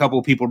 I had a couple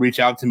of people reach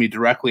out to me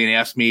directly and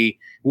ask me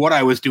what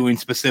I was doing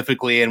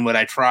specifically and what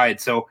I tried.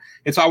 So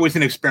it's always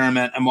an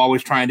experiment. I'm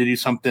always trying to do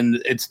something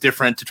that's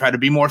different to try to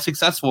be more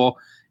successful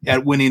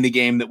at winning the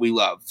game that we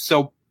love.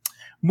 So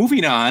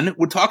moving on,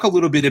 we'll talk a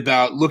little bit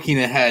about looking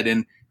ahead.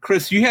 And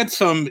Chris, you had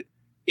some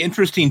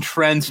interesting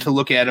trends to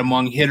look at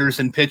among hitters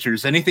and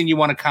pitchers. Anything you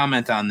want to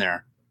comment on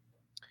there?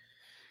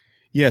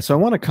 Yeah, so I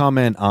want to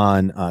comment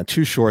on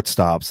 2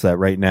 shortstops that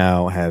right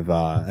now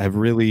have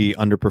really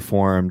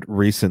underperformed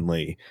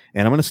recently,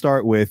 and I'm going to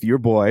start with your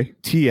boy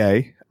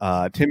TA,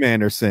 Tim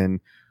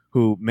Anderson,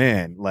 who,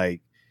 man,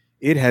 like,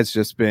 it has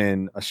just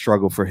been a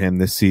struggle for him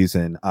this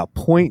season.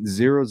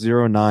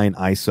 0.009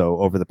 ISO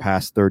over the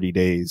past 30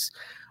 days.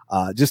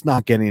 Just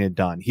not getting it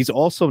done. He's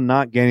also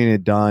not getting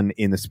it done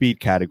in the speed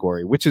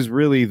category, which is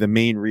really the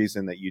main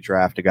reason that you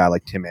draft a guy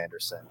like Tim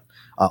Anderson.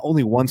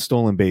 Only 1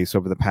 stolen base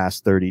over the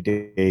past 30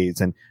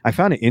 days. And I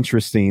found it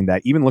interesting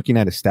that even looking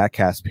at his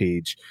StatCast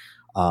page,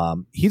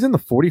 he's in the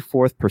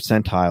 44th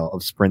percentile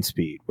of sprint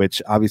speed, which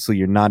obviously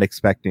you're not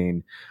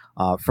expecting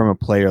from a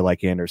player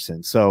like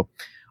Anderson. So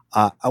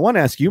I want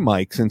to ask you,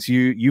 Mike, since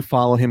you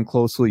follow him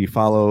closely,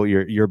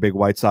 you're a big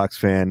White Sox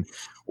fan.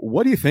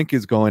 What do you think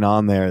is going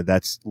on there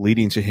that's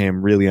leading to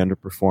him really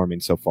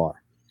underperforming so far?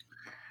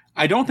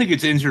 I don't think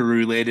it's injury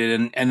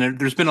related, and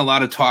there's been a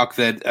lot of talk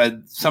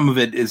that some of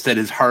it is that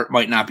his heart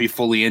might not be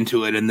fully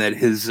into it, and that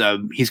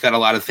he's got a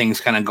lot of things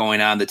kind of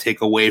going on that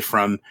take away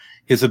from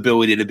his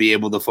ability to be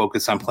able to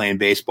focus on playing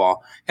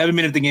baseball. Having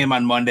been at the game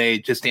on Monday,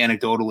 just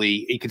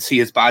anecdotally, you could see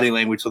his body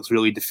language looks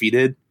really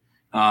defeated.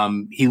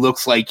 He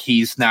looks like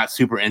he's not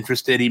super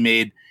interested. He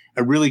made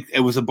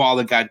it was a ball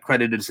that got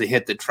credited as a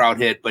hit that Trout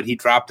hit, but he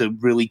dropped a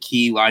really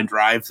key line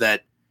drive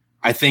that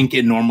I think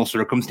in normal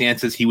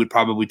circumstances, he would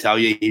probably tell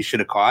you he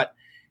should have caught.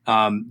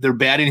 They're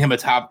batting him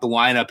atop the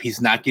lineup.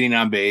 He's not getting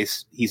on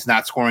base. He's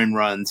not scoring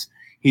runs.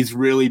 He's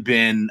really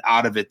been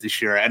out of it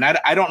this year. And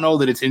I don't know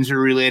that it's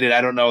injury related. I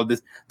don't know.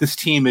 This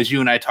team, as you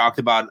and I talked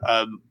about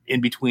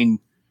in between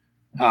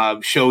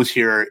shows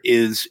here,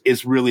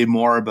 is really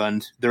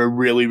moribund. They're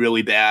really,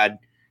 really bad.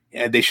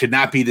 They should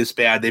not be this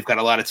bad. They've got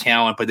a lot of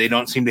talent, but they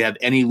don't seem to have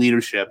any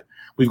leadership.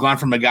 We've gone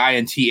from a guy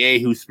in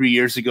TA who 3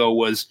 years ago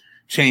was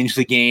changed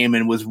the game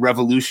and was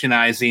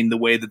revolutionizing the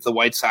way that the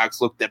White Sox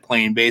looked at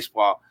playing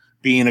baseball,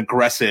 being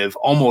aggressive,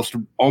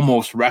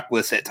 almost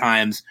reckless at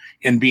times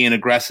in being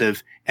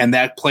aggressive. And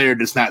that player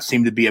does not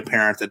seem to be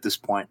apparent at this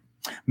point.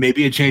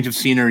 Maybe a change of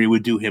scenery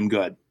would do him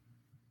good.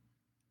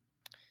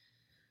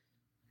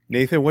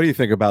 Nathan, what do you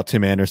think about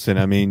Tim Anderson?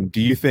 I mean, do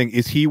you think,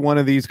 is he one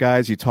of these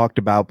guys? You talked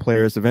about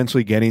players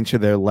eventually getting to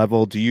their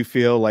level. Do you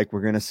feel like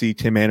we're going to see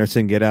Tim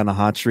Anderson get on a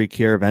hot streak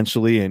here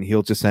eventually and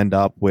he'll just end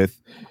up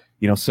with,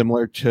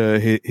 similar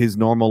to his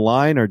normal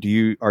line? Or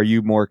are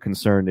you more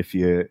concerned if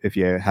you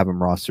have him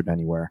rostered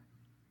anywhere?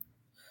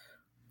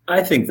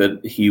 I think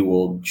that he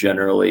will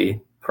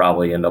generally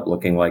probably end up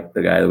looking like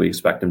the guy that we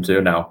expect him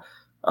to. Now,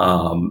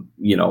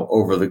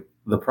 over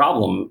the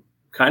problem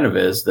kind of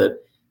is that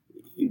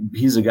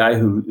he's a guy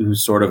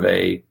who's sort of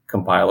a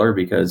compiler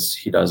because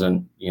he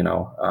doesn't, hit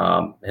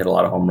a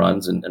lot of home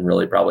runs and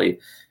really probably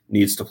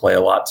needs to play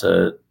a lot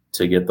to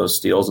get those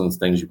steals and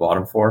things you bought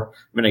him for. I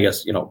mean, I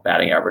guess,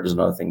 batting average is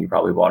another thing you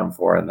probably bought him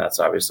for, and that's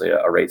obviously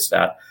a rate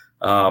stat.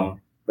 But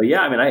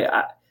yeah, I mean,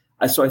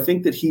 so I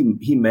think that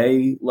he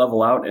may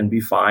level out and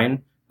be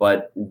fine,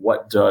 but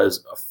what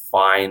does a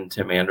fine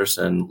Tim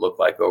Anderson look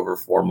like over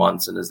 4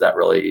 months? And is that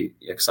really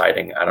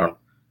exciting? I don't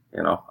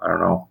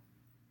know.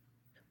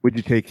 Would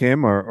you take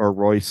him or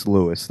Royce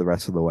Lewis the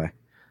rest of the way?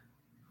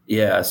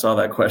 Yeah, I saw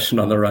that question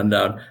on the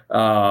rundown.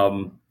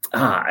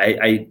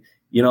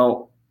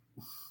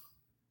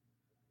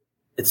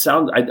 It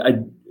sounds,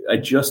 I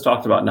just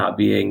talked about not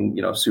being,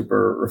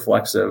 super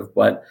reflexive,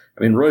 but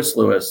I mean, Royce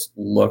Lewis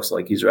looks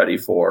like he's ready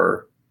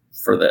for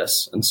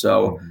this. And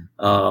so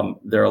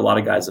there are a lot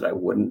of guys that I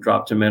wouldn't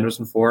drop Tim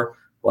Anderson for,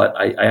 but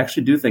I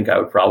actually do think I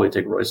would probably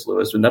take Royce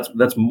Lewis. And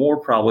that's more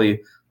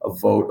probably a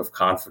vote of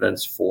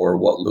confidence for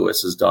what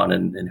Lewis has done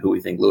and who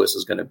we think Lewis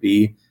is going to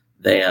be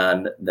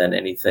than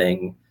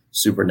anything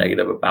super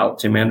negative about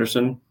Tim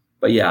Anderson.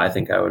 But yeah, I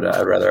think I'd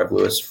rather have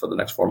Lewis for the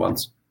next 4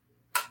 months.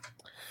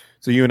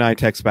 So you and I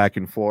text back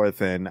and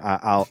forth, and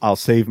I'll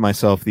save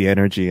myself the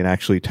energy and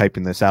actually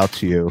typing this out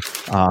to you.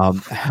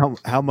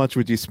 How much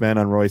would you spend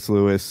on Royce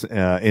Lewis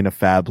in a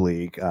fab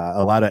league?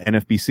 A lot of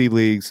NFBC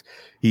leagues,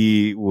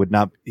 he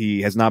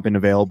has not been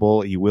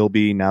available. He will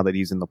be now that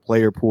he's in the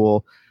player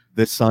pool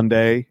this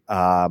Sunday.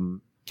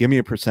 Give me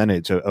a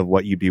percentage of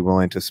what you'd be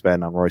willing to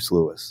spend on Royce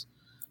Lewis.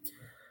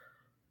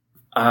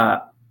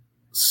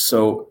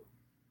 So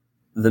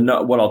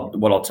what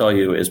I'll tell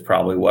you is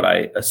probably what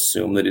I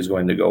assume that he's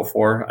going to go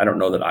for. I don't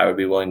know that I would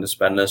be willing to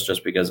spend this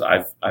just because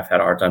I've had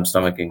a hard time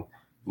stomaching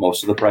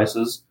most of the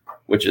prices,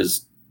 which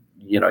is,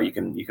 you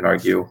can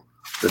argue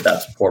that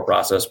that's a poor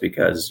process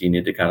because you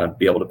need to kind of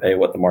be able to pay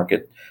what the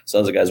market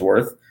says a guy's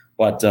worth.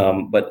 But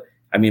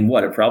I mean,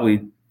 it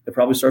probably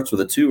starts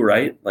with a 2,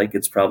 right? Like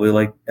it's probably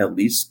like at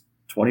least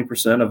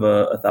 20% of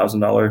a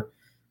 $1,000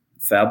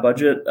 fab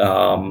budget.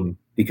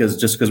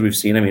 Because we've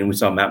seen, we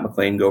saw Matt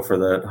McClain go for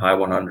the high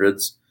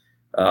 100s.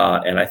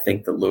 And I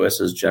think that Lewis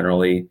is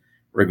generally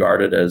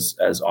regarded as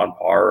on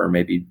par or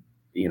maybe,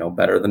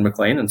 better than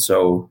McClain. And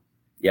so,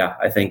 yeah,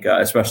 I think,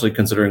 especially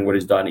considering what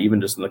he's done, even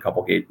just in the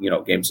couple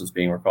games since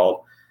being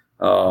recalled,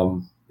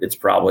 it's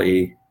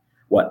probably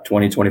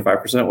 20,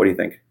 25%. What do you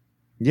think?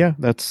 Yeah,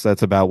 that's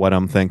about what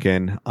I'm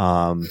thinking.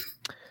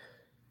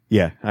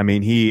 Yeah, I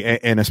mean,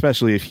 and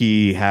especially if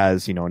he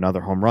has,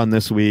 another home run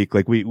this week,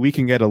 like we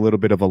can get a little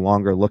bit of a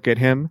longer look at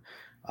him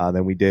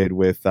than we did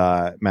with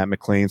Matt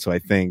McClain. So I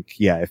think,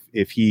 yeah,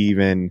 if he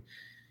even,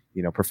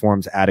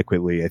 performs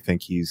adequately, I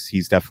think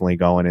he's definitely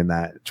going in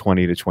that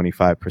 20 to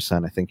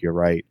 25%. I think you're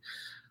right.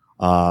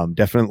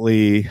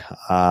 Definitely.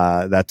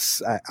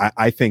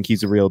 I think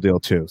he's a real deal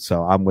too.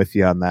 So I'm with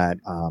you on that.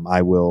 I'm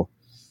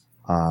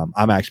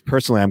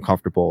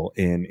comfortable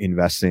in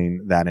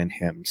investing that in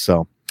him.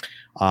 So,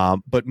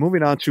 but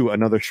moving on to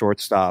another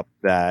shortstop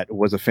that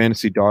was a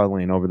fantasy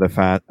darling over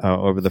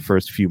the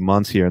first few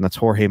months here, and that's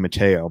Jorge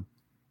Mateo.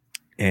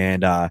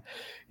 And the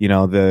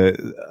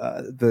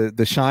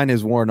shine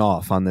is worn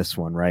off on this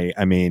one, right?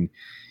 I mean,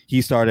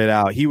 he started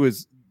out, he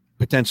was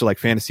potential like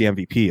fantasy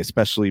MVP,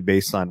 especially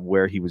based on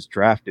where he was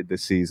drafted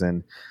this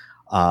season.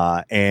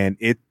 And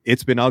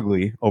it's been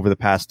ugly over the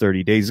past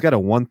 30 days. He's got a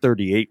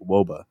 138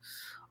 WOBA.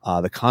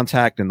 The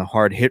contact and the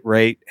hard hit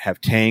rate have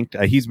tanked.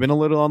 He's been a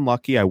little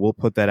unlucky. I will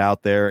put that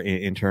out there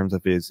in terms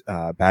of his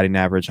batting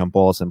average on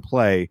balls in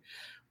play.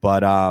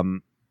 But,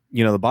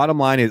 the bottom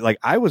line is, like,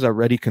 I was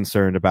already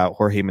concerned about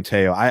Jorge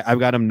Mateo. I've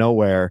got him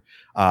nowhere.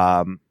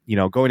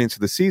 Going into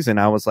the season,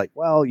 I was like,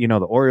 well, the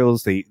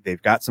Orioles,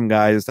 they've got some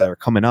guys that are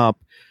coming up.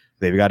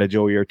 They've got a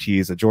Joey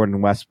Ortiz, a Jordan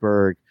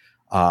Westberg.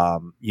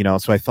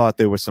 So I thought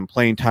there was some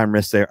playing time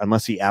risk there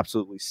unless he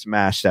absolutely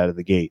smashed out of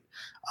the gate.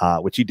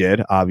 Which he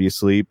did,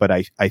 obviously, but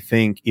I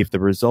think if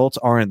the results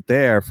aren't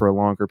there for a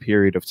longer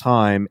period of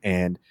time,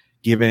 and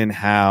given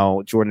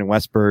how Jordan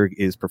Westberg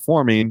is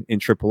performing in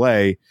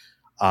AAA,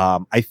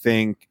 I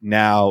think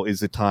now is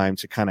the time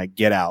to kind of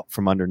get out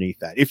from underneath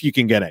that, if you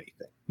can get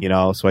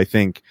anything, So I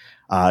think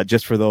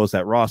just for those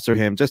that roster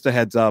him, just a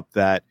heads up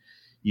that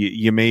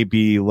you may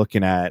be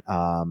looking at,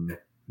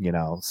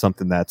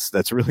 something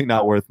that's really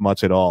not worth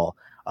much at all.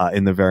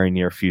 in the very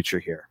near future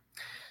here.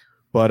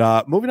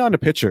 But moving on to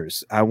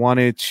pitchers, I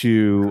wanted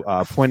to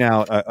point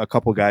out a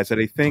couple guys that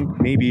I think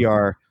maybe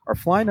are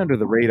flying under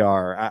the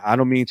radar. I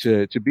don't mean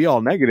to be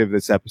all negative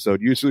this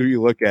episode. Usually we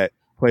look at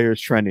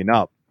players trending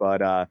up,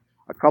 but a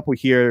couple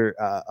here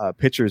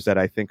pitchers that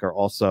I think are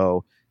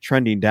also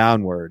trending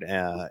downward.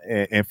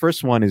 And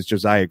first one is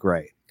Josiah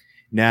Gray.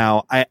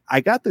 Now,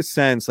 I got the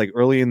sense like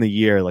early in the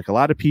year, like a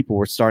lot of people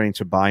were starting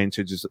to buy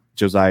into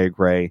Josiah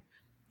Gray,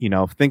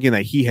 thinking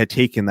that he had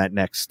taken that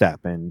next step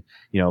and,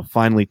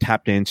 finally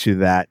tapped into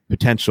that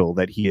potential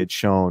that he had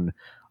shown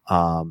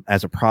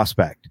as a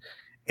prospect.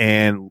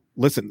 And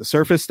listen, the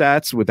surface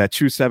stats with that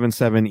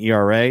 2.77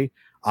 ERA,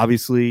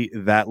 obviously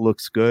that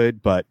looks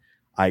good, but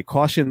I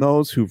caution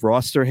those who've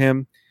rostered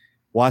him,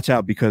 watch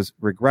out because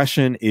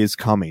regression is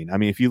coming. I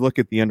mean, if you look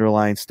at the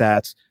underlying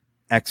stats,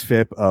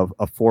 xFIP of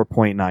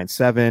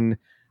 4.97,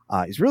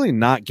 he's really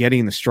not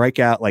getting the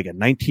strikeout, like a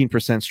 19%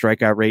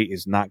 strikeout rate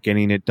is not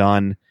getting it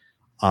done.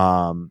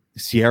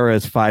 Sierra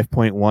is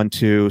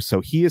 5.12.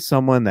 So he is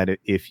someone that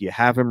if you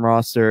have him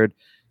rostered,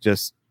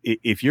 just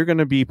if you're going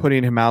to be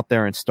putting him out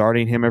there and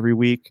starting him every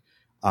week,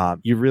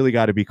 you really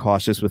got to be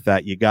cautious with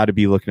that. You got to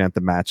be looking at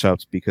the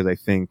matchups because I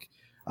think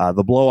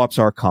the blow-ups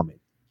are coming.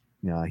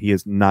 He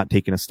is not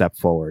taking a step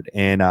forward.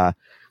 And,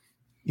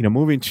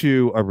 moving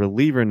to a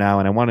reliever now,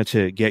 and I wanted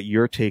to get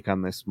your take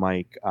on this,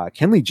 Mike.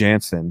 Kenley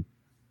Jansen,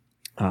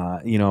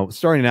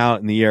 starting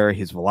out in the year,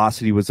 his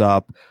velocity was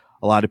up.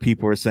 A lot of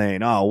people were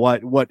saying, "Oh,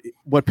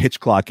 what pitch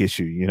clock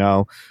issue?"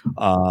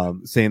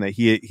 Saying that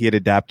he had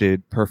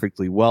adapted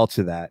perfectly well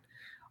to that.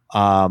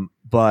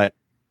 But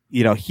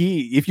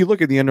if you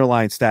look at the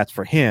underlying stats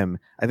for him,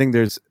 I think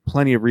there's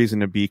plenty of reason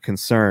to be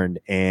concerned.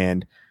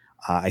 And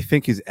I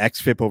think his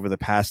xFIP over the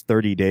past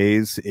 30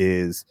 days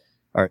is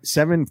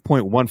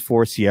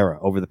 7.14 Sierra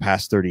over the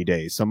past 30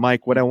 days. So,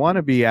 Mike, what I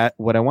want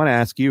to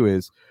ask you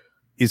is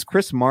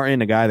Chris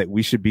Martin a guy that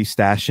we should be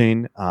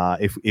stashing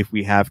if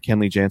we have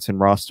Kenley Jansen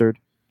rostered?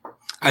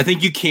 I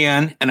think you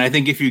can, and I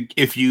think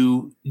if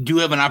you do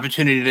have an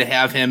opportunity to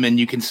have him and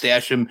you can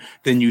stash him,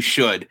 then you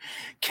should.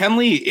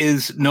 Kenley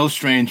is no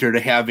stranger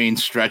to having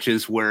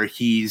stretches where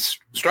he's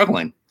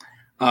struggling.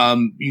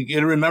 You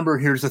got to remember,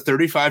 here's a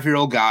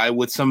 35-year-old guy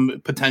with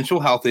some potential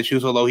health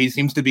issues, although he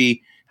seems to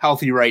be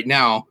healthy right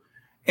now.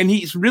 And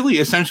he's really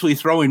essentially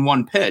throwing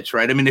one pitch,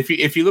 right? I mean, if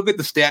you look at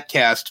the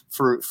StatCast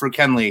for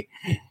Kenley,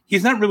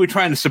 he's not really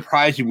trying to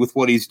surprise you with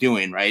what he's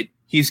doing, right?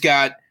 He's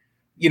got,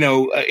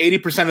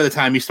 80% of the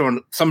time he's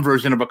throwing some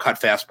version of a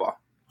cut fastball.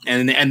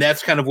 And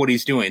that's kind of what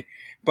he's doing.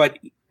 But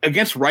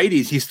against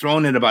righties, he's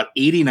thrown it about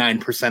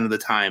 89% of the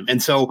time.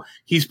 And so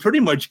he's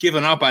pretty much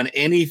given up on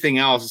anything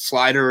else, the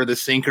slider or the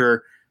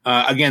sinker,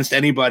 against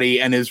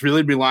anybody, and is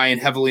really relying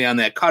heavily on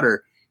that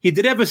cutter. He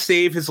did have a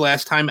save his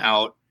last time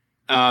out.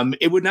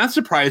 It would not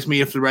surprise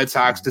me if the Red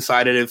Sox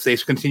decided, if they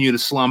continue to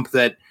slump,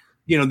 that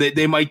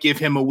they might give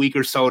him a week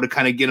or so to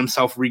kind of get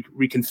himself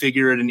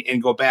reconfigured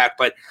and go back.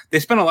 But they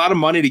spent a lot of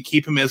money to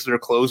keep him as their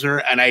closer,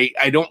 and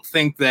I don't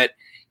think that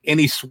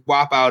any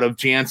swap out of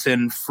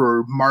Jansen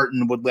for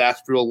Martin would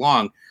last real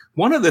long.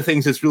 One of the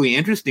things that's really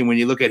interesting when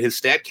you look at his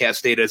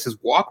StatCast data is his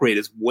walk rate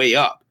is way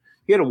up.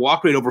 He had a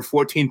walk rate over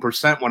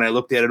 14% when I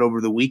looked at it over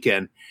the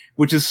weekend,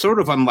 which is sort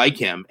of unlike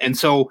him. And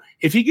so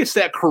if he gets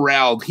that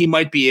corralled, he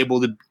might be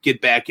able to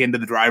get back into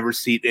the driver's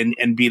seat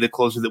and be the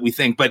closer that we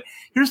think. But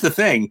here's the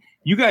thing.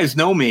 You guys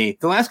know me.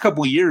 The last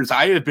couple of years,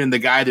 I have been the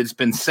guy that's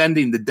been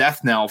sending the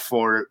death knell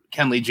for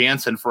Kenley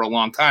Jansen for a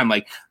long time.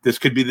 Like, this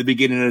could be the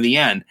beginning of the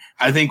end.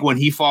 I think when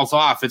he falls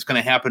off, it's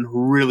going to happen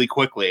really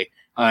quickly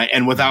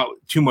and without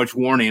too much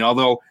warning.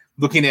 Although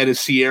looking at his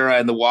Sierra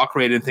and the walk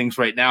rate and things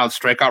right now, the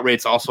strikeout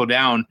rate's also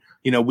down.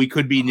 We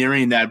could be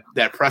nearing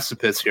that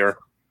precipice here.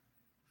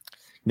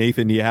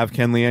 Nathan, do you have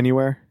Kenley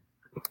anywhere?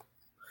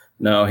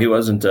 No, he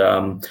wasn't.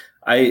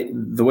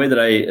 The way that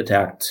I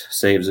attacked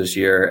saves this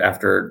year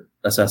after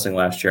assessing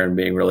last year and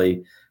being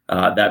really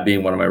that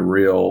being one of my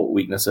real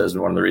weaknesses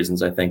and one of the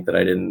reasons I think that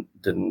I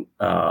didn't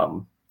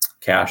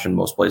cash in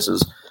most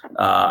places,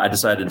 I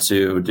decided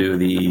to do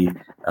the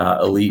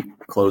elite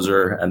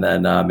closer and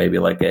then maybe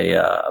like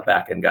a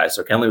back end guy.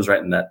 So Kenley was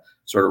right in that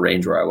sort of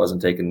range where I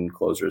wasn't taking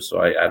closers,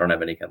 so I don't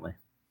have any Kenley.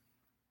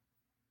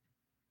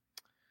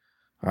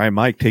 All right,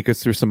 Mike, take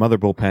us through some other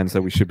bullpens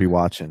that we should be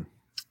watching.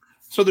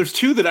 So there's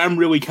two that I'm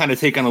really kind of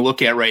taking a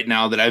look at right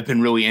now that I've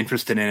been really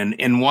interested in,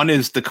 and one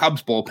is the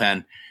Cubs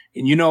bullpen.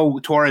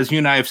 And Torres, you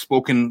and I have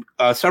spoken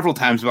several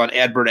times about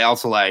Adbert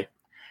Alzolay.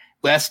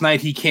 Last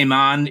night he came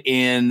on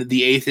in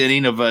the eighth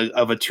inning of a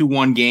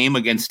 2-1 game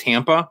against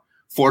Tampa,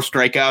 4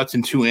 strikeouts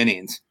in 2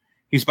 innings.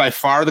 He's by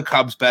far the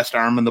Cubs' best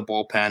arm in the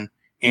bullpen.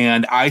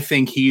 And I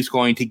think he's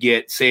going to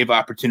get save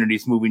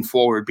opportunities moving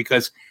forward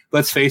because,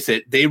 let's face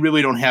it, they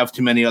really don't have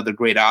too many other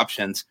great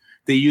options.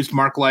 They used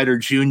Mark Leiter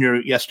Jr.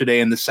 yesterday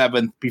in the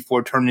 7th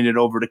before turning it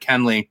over to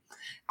Kenley.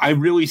 I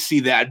really see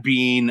that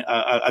being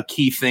a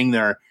key thing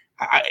there.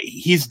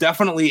 He's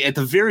definitely, at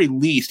the very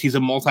least, he's a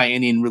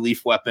multi-inning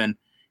relief weapon.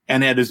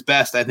 And at his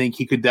best, I think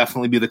he could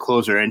definitely be the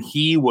closer. And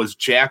he was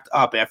jacked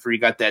up after he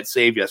got that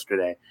save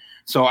yesterday.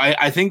 So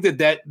I think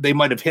that they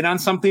might have hit on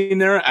something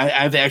there.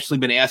 I've actually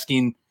been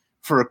asking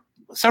for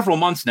several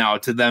months now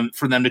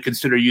for them to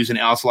consider using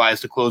Alzolay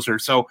as the closer.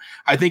 So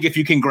I think if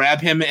you can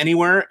grab him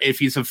anywhere, if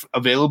he's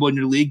available in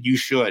your league, you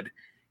should.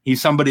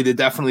 He's somebody that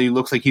definitely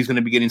looks like he's going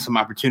to be getting some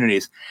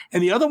opportunities.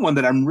 And the other one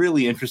that I'm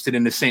really interested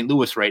in is St.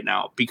 Louis right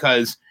now,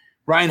 because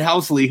Ryan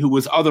Helsley, who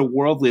was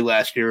otherworldly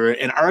last year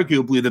and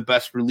arguably the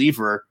best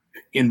reliever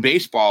in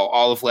baseball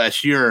all of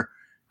last year,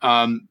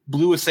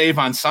 blew a save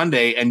on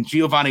Sunday, and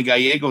Giovanni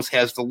Gallegos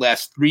has the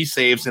last 3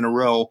 saves in a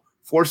row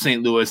for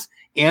St. Louis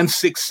and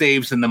 6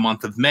 saves in the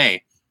month of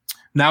May.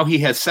 Now he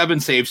has 7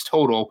 saves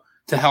total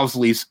to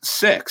Helsley's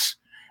 6.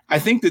 I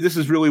think that this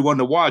is really one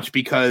to watch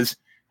because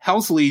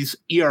Helsley's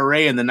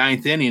ERA in the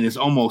 9th inning is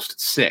almost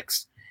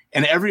 6.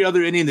 And every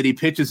other inning that he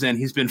pitches in,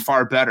 he's been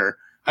far better.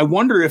 I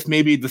wonder if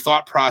maybe the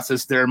thought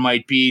process there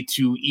might be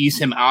to ease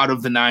him out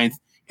of the 9th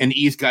and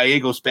ease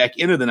Gallegos back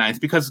into the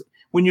 9th, because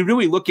when you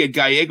really look at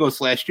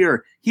Gallegos last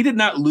year, he did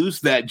not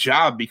lose that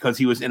job because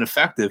he was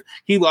ineffective.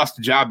 He lost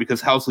the job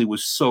because Helsley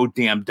was so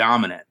damn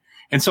dominant.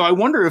 And so I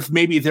wonder if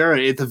maybe there,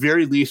 at the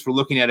very least, we're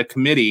looking at a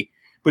committee,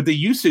 but the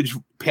usage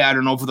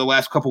pattern over the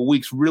last couple of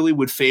weeks really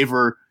would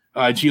favor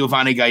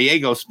Giovanni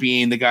Gallegos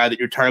being the guy that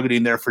you're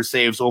targeting there for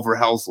saves over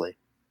Helsley.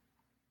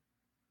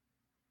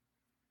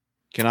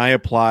 Can I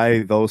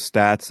apply those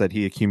stats that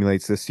he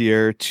accumulates this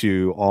year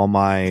to all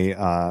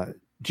my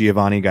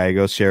Giovanni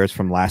Gallegos shares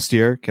from last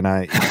year?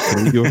 Can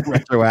we do a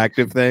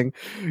retroactive thing?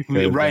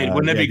 Right.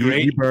 Wouldn't that be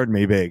great? He burned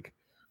me big.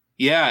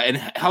 Yeah, and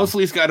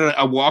Helsley's got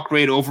a walk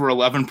rate over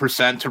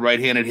 11% to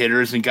right-handed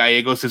hitters, and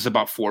Gallegos is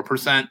about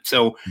 4%.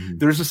 So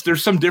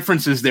there's some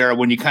differences there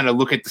when you kind of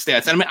look at the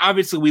stats. And I mean,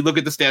 obviously, we look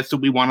at the stats that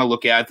we want to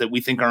look at that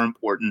we think are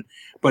important,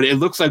 but it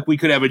looks like we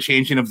could have a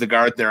changing of the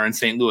guard there in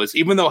St. Louis,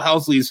 even though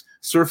Helsley's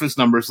surface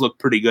numbers look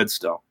pretty good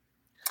still.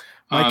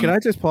 Mike, can I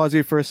just pause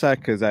you for a sec?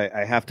 Because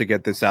I have to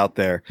get this out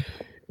there.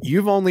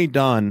 You've only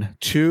done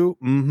 2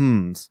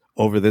 mm-hms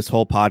over this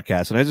whole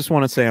podcast, and I just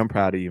want to say I'm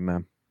proud of you,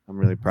 man. I'm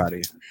really proud of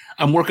you.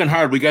 I'm working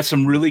hard. We got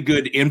some really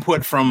good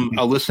input from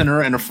a listener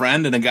and a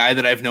friend and a guy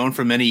that I've known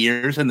for many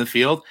years in the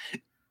field.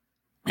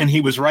 And he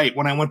was right.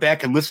 When I went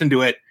back and listened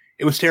to it,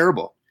 it was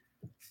terrible.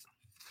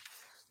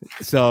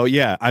 So,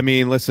 yeah, I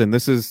mean, listen,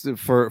 this is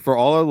for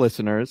all our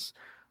listeners,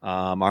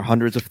 our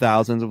hundreds of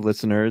thousands of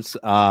listeners.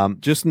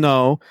 Just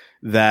know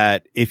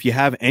that if you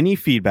have any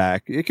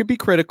feedback, it could be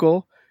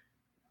critical.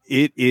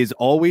 It is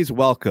always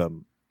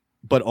welcome.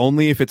 But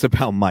only if it's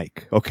about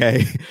Mike,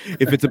 okay?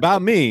 If it's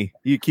about me,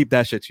 you keep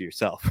that shit to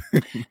yourself.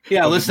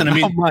 Yeah, listen, I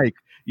mean, Mike,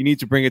 you need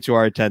to bring it to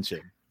our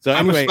attention. So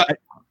anyway,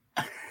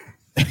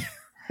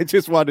 I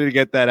just wanted to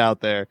get that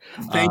out there.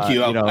 Thank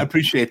you. I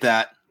appreciate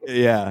that.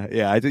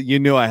 Yeah. You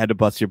knew I had to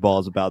bust your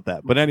balls about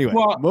that. But anyway,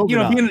 well,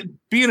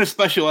 being a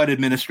special ed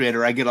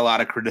administrator, I get a lot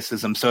of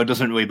criticism, so it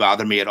doesn't really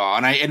bother me at all.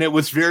 And it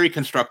was very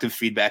constructive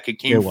feedback. It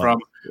came from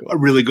a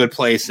really good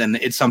place, and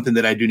it's something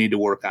that I do need to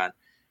work on.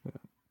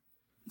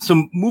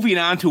 So moving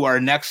on to our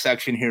next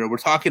section here, we're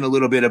talking a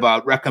little bit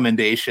about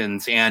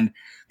recommendations, and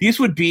these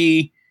would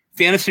be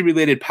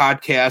fantasy-related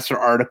podcasts or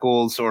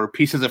articles or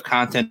pieces of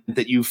content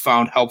that you've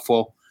found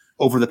helpful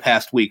over the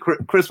past week.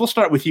 Chris, we'll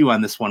start with you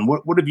on this one.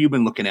 What have you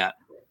been looking at?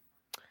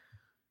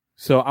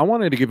 So I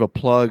wanted to give a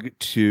plug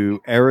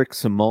to Eric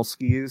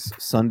Samulski's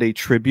Sunday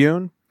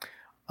Tribune.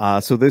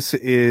 So this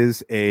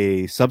is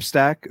a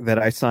Substack that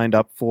I signed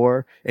up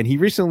for, and he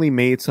recently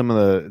made some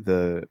of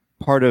the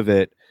part of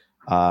it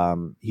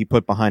he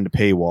put behind a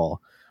paywall,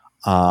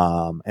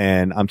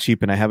 and I'm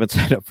cheap and I haven't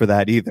signed up for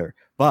that either,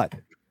 but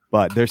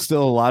there's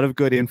still a lot of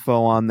good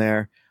info on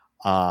there.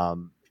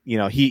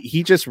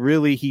 He just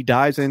really, he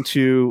dives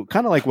into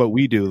kind of like what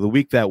we do the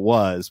week that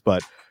was,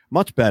 but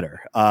much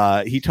better.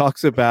 He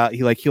talks about,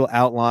 he'll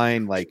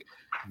outline like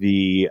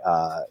the,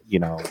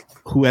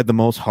 who had the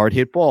most hard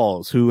hit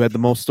balls, who had the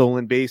most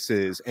stolen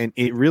bases. And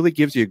it really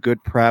gives you a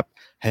good prep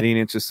heading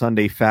into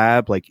Sunday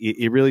Fab. Like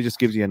it really just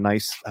gives you a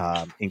nice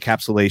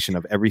encapsulation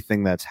of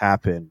everything that's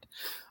happened.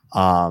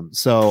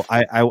 So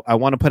I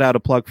want to put out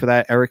a plug for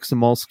that. Eric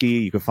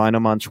Samulski, you can find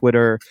him on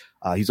Twitter.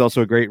 He's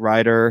also a great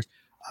writer.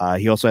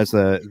 He also has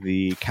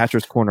the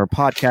Catcher's Corner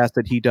podcast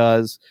that he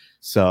does.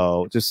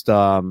 So just,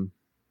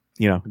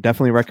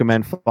 definitely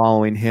recommend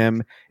following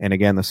him. And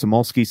again, the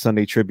Samulski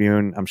Sunday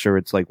Tribune, I'm sure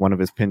it's like one of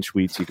his pin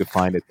tweets. You could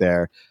find it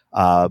there.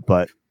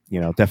 But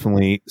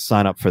definitely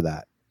sign up for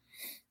that.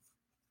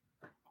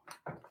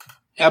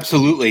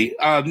 Absolutely.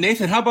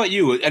 Nathan, how about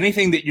you?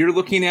 Anything that you're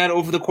looking at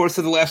over the course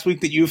of the last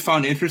week that you've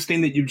found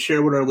interesting that you'd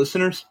share with our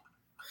listeners?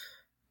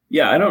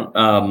 Yeah, I don't,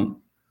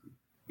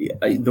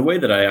 the way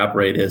that I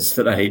operate is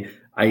that I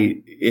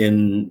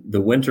in the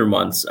winter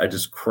months, I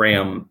just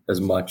cram as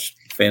much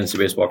fantasy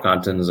baseball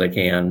content as I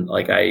can.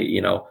 Like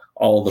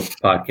all the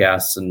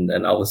podcasts and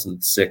I'll listen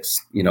to 6,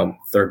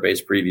 third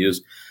base previews,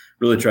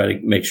 really try to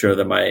make sure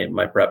that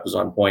my prep is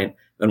on point.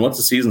 Then once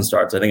the season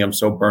starts, I think I'm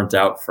so burnt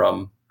out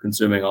from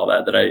consuming all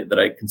that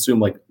I consume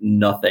like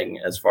nothing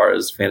as far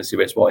as fantasy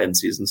baseball in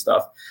season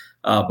stuff.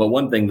 But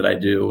one thing that I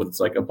do, it's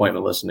like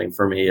appointment listening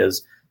for me,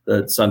 is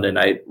the Sunday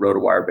night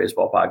RotoWire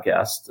baseball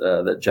podcast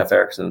that Jeff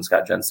Erickson and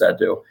Scott Jenstad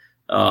do.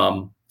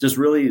 Just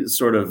really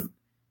sort of,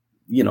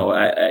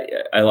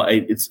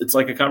 it's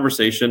like a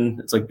conversation.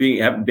 It's like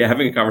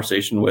having a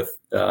conversation with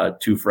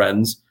two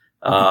friends,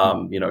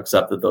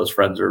 except that those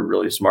friends are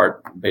really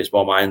smart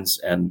baseball minds,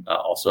 and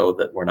also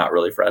that we're not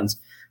really friends.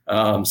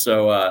 I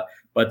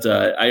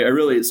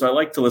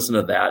like to listen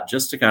to that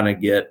just to kind of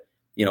get,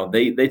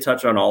 they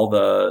touch on all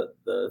the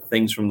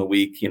things from the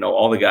week,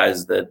 all the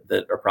guys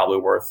that are probably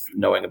worth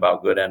knowing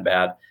about, good and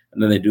bad.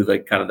 And then they do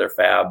like kind of their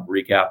fab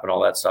recap and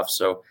all that stuff.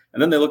 So,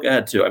 and then they look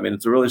ahead too. I mean,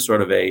 it's a really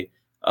sort of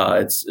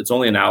it's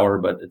only an hour,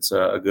 but it's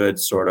a good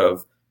sort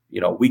of,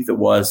 week that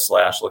was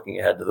 / looking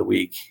ahead to the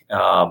week,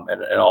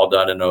 and all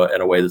done in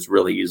a way that's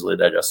really easily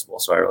digestible.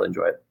 So I really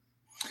enjoy it.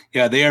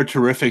 Yeah, they are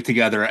terrific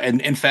together.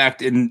 And in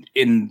fact,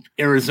 in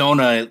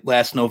Arizona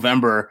last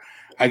November,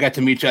 I got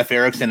to meet Jeff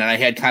Erickson, and I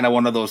had kind of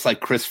one of those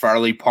like Chris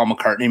Farley, Paul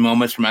McCartney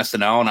moments from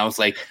SNL. And I was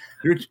like,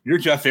 you're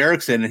Jeff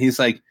Erickson. And he's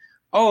like,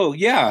 oh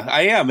yeah,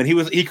 I am. And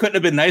he couldn't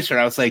have been nicer.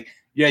 I was like,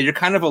 yeah, you're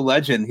kind of a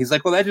legend. He's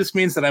like, well, that just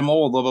means that I'm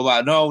old, blah, blah,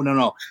 blah.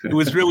 No. It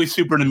was really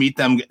super to meet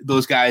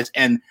those guys.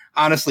 And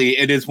honestly,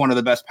 it is one of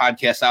the best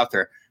podcasts out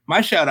there. My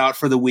shout out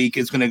for the week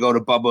is going to go to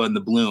Bubba and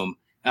the Bloom.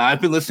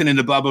 I've been listening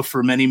to Bubba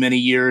for many, many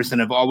years,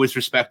 and have always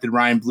respected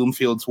Ryan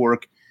Bloomfield's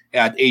work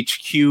at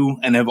HQ,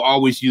 and have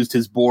always used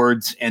his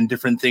boards and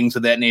different things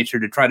of that nature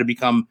to try to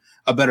become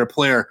a better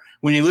player.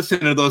 When you listen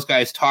to those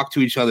guys talk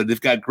to each other,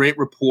 they've got great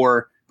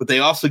rapport, but they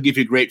also give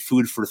you great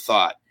food for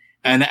thought.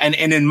 And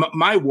in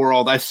my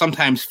world, I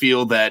sometimes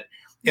feel that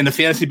in the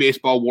fantasy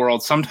baseball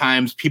world,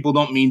 sometimes people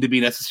don't mean to be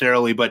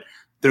necessarily, but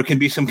there can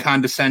be some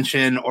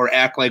condescension or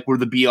act like we're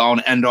the be all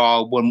and end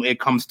all when it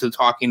comes to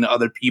talking to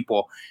other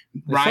people.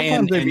 Ryan,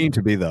 sometimes they mean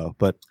to be though,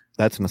 but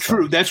that's not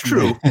true. That's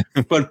true.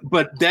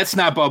 but that's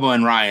not Bubba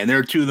and Ryan.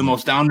 They're two of the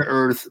most down to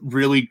earth,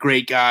 really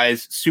great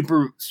guys,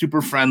 super,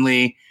 super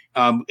friendly,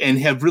 and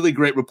have really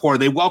great rapport.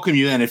 They welcome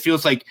you in. It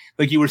feels like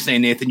you were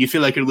saying, Nathan, you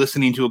feel like you're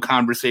listening to a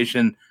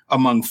conversation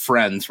among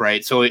friends,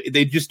 right? So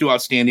they just do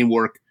outstanding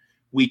work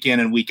week in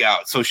and week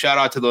out. So shout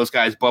out to those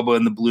guys, Bubba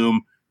and the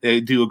Bloom. They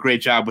do a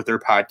great job with their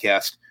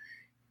podcast.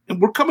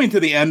 And we're coming to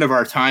the end of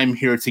our time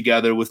here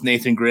together with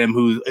Nathan Grimm,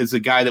 who is a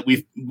guy that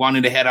we've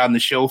wanted to have on the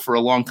show for a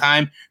long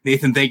time.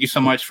 Nathan, thank you so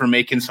much for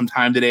making some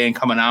time today and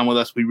coming on with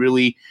us. We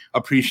really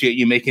appreciate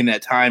you making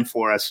that time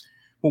for us.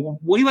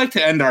 We like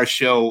to end our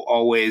show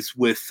always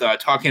with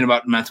talking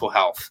about mental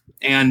health.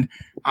 And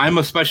I'm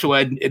a special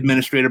ed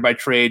administrator by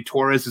trade.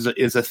 Torres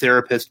is a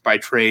therapist by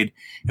trade.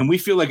 And we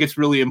feel like it's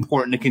really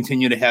important to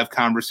continue to have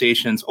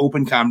conversations,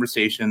 open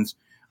conversations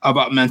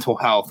about mental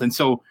health. And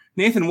so,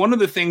 Nathan, one of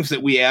the things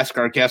that we ask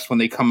our guests when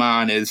they come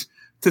on is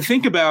to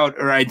think about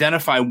or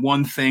identify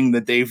one thing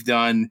that they've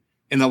done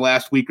in the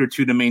last week or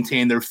two to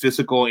maintain their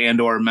physical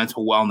and or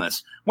mental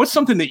wellness. What's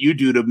something that you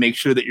do to make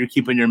sure that you're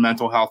keeping your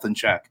mental health in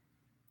check?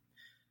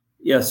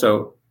 Yeah,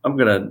 so I'm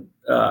going to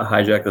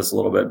hijack this a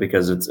little bit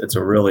because it's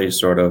a really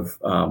sort of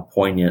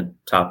poignant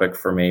topic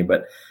for me.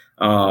 But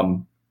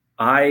again,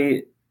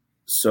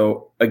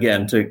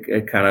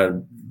 to kind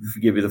of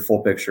give you the full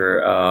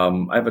picture,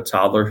 I have a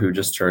toddler who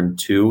just turned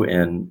 2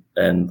 and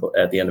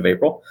at the end of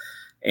April.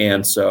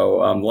 And so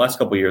the last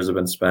couple of years have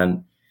been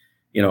spent,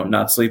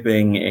 not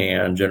sleeping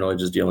and generally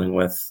just dealing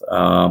with,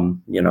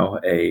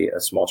 a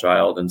small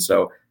child. And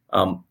so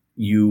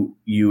you,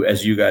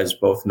 as you guys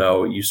both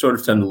know, you sort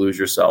of tend to lose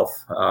yourself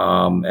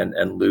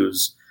and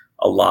lose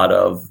a lot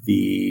of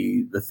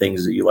the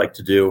things that you like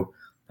to do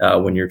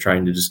when you're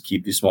trying to just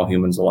keep these small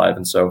humans alive.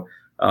 And so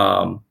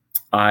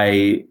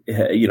I,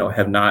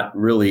 have not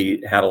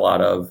really had a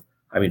lot of,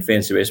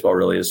 fantasy baseball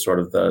really is sort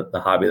of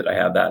the hobby that I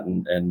have, that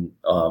and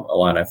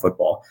Illini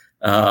football.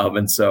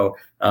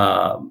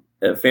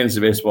 Fantasy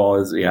baseball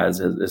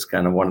is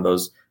kind of one of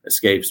those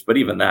escapes, but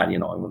even that,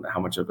 how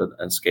much of an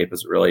escape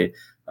is it really?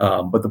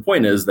 But the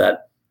point is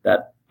that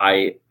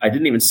I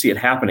didn't even see it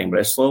happening, but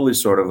I slowly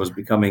sort of was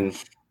becoming,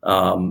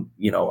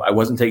 I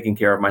wasn't taking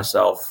care of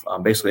myself,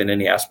 basically in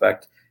any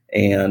aspect,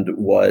 and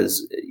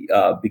was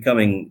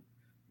becoming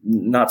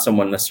not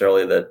someone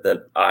necessarily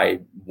that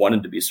I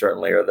wanted to be,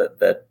 certainly, or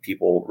that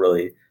people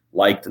really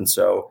liked. And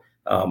so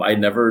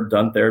I'd never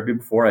done therapy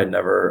before. I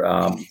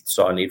never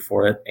saw a need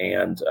for it.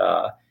 And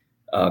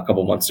a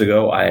couple months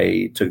ago,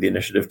 I took the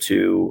initiative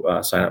to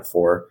sign up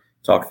for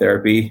talk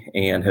therapy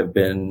and have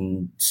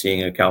been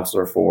seeing a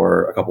counselor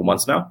for a couple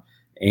months now.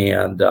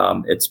 And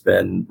it's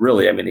been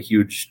really, a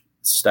huge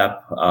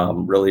step,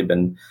 really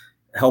been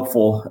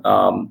helpful.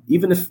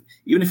 Even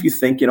if you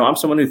think, I'm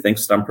someone who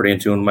thinks that I'm pretty in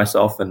tune with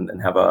myself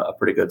and have a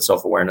pretty good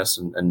self-awareness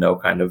and know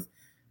kind of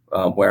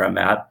where I'm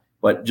at.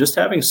 But just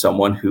having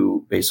someone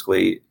who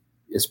basically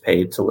is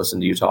paid to listen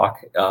to you talk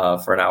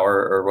for an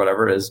hour or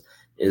whatever is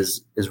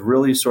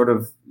really sort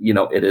of,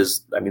 it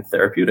is,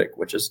 therapeutic,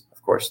 which is,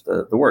 of course,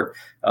 the word.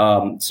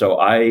 So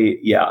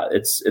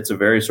it's a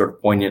very sort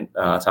of poignant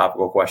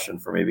topical question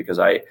for me, because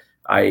I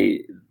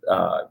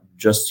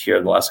just here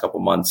in the last couple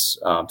of months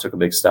took a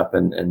big step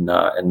in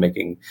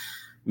making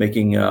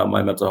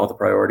my mental health a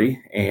priority,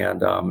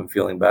 and I'm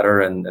feeling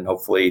better, and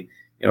hopefully,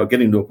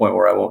 getting to a point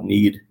where I won't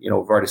need, we've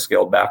already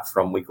scaled back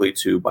from weekly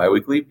to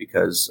biweekly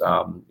because,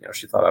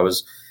 she thought I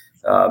was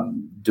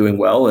doing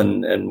well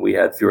and we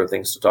had fewer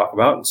things to talk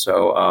about. And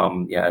so,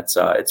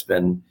 it's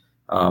been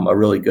a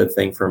really good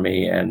thing for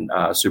me and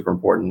super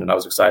important. And I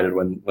was excited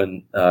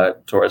when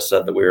Torres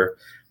said that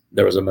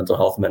there was a mental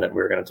health minute.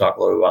 We were going to talk a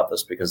little bit about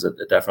this because it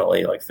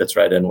definitely like fits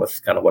right in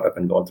with kind of what I've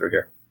been going through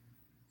here.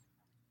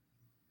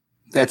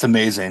 That's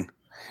amazing.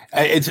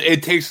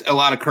 It takes a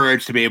lot of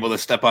courage to be able to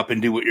step up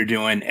and do what you're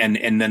doing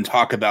and then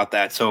talk about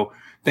that. So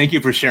thank you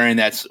for sharing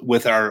that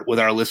with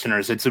our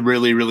listeners. It's a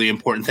really, really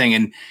important thing.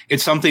 And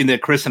it's something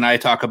that Chris and I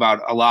talk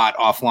about a lot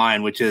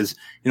offline, which is,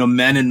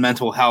 men and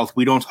mental health.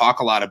 We don't talk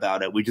a lot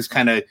about it. We just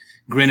kind of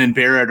grin and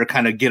bear it or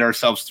kind of get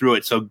ourselves through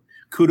it. So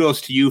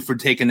kudos to you for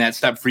taking that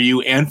step for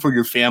you and for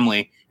your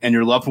family and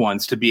your loved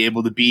ones to be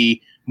able to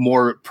be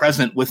more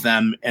present with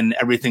them and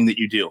everything that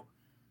you do.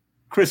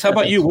 Chris, how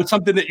about you? What's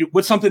something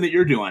that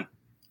you're doing?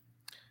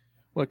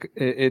 Look,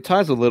 it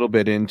ties a little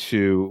bit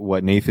into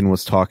what Nathan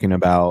was talking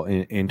about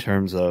in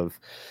terms of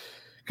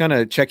kind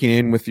of checking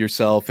in with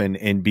yourself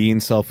and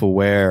being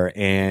self-aware.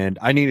 And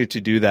I needed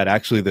to do that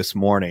actually this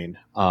morning.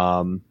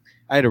 I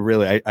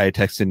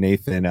texted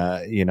Nathan,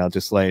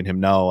 just letting him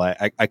know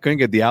I couldn't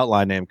get the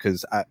outline in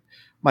because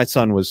my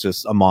son was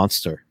just a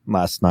monster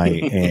last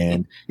night.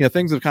 And,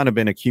 things have kind of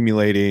been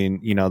accumulating.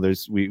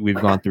 We've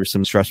gone through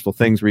some stressful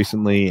things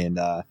recently and,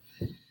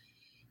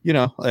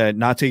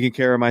 not taking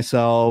care of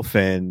myself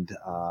and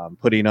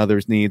putting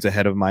others' needs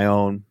ahead of my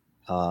own,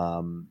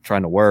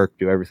 trying to work,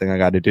 do everything I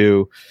got to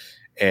do.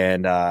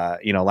 And,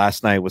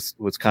 last night was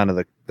kind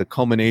of the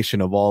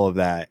culmination of all of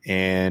that.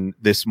 And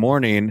this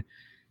morning,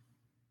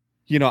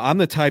 I'm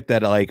the type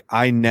that I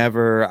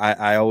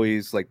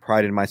always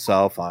prided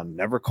myself on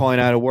never calling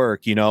out of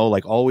work,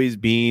 always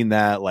being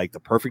that the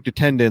perfect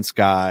attendance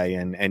guy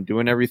and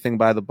doing everything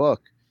by the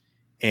book.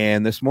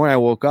 And this morning I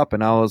woke up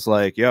and I was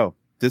like, yo,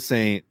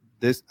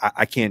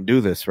 I can't do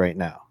this right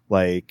now.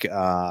 I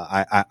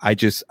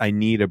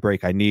need a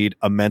break. I need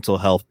a mental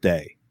health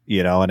day,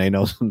 and I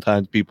know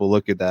sometimes people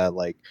look at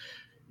that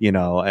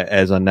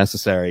as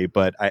unnecessary,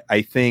 but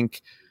I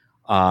think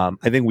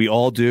we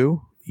all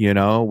do,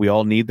 we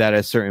all need that at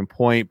a certain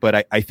point.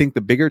 But I think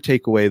the bigger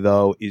takeaway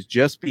though, is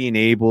just being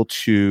able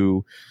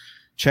to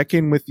check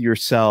in with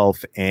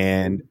yourself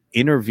and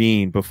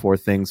intervene before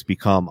things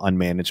become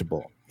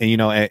unmanageable.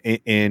 And,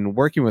 in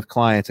working with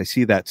clients, I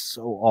see that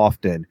so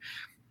often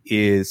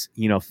is,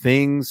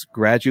 things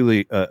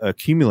gradually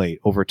accumulate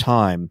over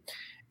time.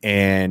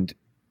 And,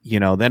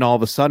 then all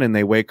of a sudden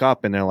they wake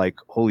up and they're like,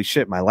 holy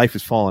shit, my life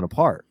is falling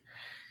apart,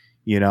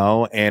 and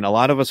a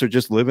lot of us are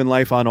just living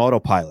life on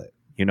autopilot.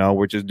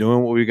 We're just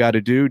doing what we got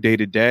to do day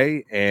to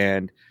day.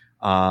 And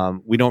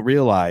we don't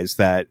realize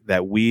that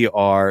we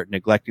are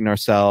neglecting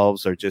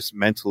ourselves or just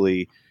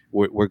mentally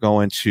we're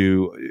going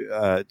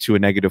to a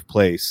negative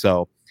place.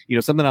 So,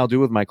 something I'll do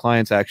with my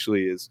clients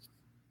actually is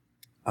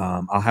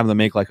I'll have them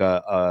make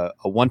a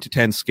 1 to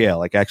 10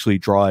 scale, actually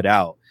draw it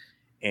out.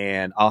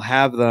 And I'll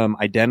have them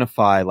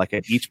identify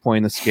at each point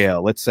in the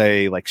scale, let's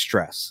say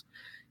stress,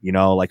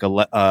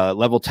 a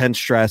level 10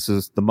 stress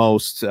is the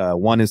most,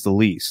 1 is the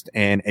least.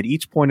 And at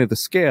each point of the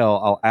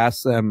scale, I'll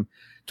ask them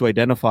to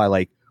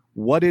identify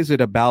what is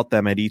it about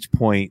them at each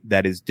point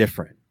that is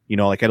different?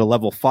 At a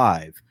level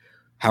 5,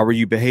 how are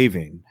you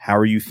behaving? How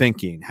are you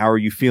thinking? How are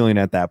you feeling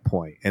at that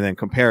point? And then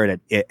compare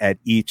it at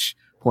each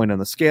point on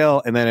the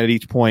scale. And then at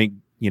each point,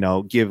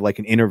 give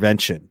an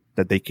intervention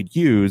that they could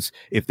use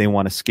if they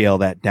want to scale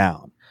that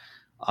down.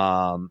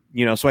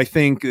 So I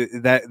think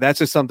that's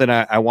just something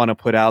I want to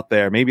put out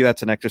there. Maybe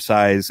that's an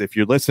exercise. If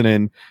you're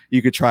listening,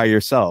 you could try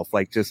yourself.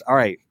 All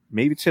right,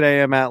 maybe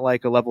today I'm at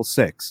a level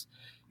 6,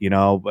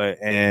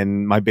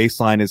 and my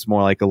baseline is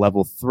more a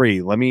level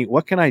 3.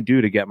 What can I do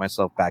to get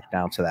myself back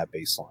down to that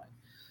baseline?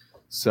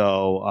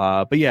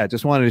 So, but yeah,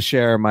 just wanted to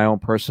share my own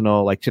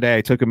personal, today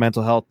I took a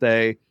mental health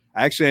day.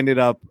 I actually ended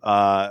up,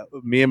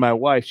 me and my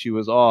wife, she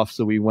was off.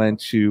 So we went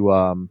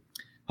to,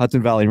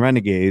 Hudson Valley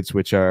Renegades,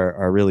 which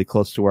are really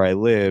close to where I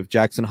live.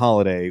 Jackson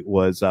Holiday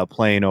was,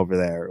 playing over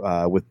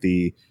there, with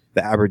the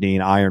Aberdeen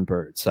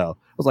Ironbirds. So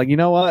I was like, you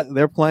know what?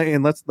 They're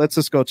playing. Let's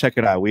just go check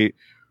it out. We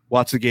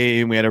watched the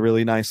game. We had a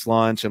really nice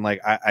lunch and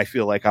I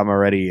feel like I'm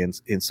already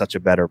in such a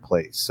better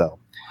place. So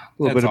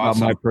a little bit about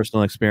my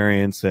personal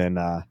experience and,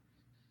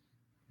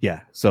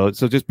 yeah. So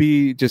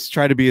just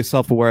try to be as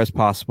self-aware as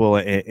possible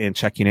and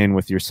checking in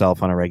with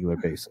yourself on a regular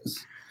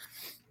basis.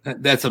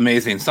 That's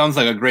amazing. Sounds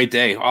like a great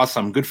day.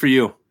 Awesome. Good for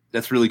you.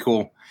 That's really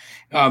cool.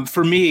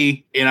 For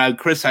me, and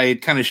Chris, I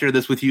kind of shared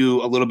this with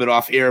you a little bit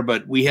off air,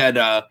 but we had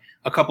a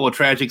couple of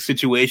tragic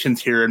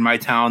situations here in my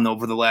town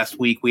over the last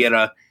week. We had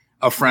a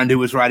friend who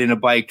was riding a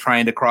bike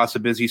trying to cross a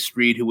busy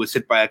street who was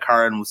hit by a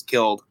car and was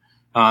killed.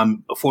 A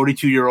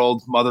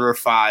 42-year-old mother of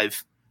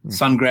 5.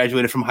 Son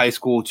graduated from high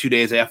school 2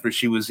 days after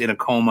she was in a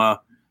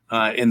coma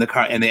in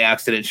the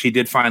accident. She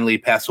did finally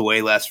pass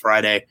away last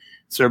Friday.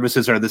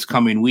 Services are this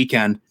coming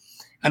weekend.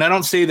 And I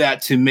don't say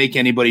that to make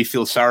anybody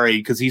feel sorry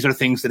because these are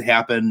things that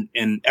happen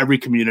in every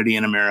community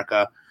in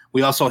America.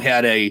 We also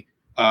had a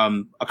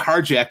a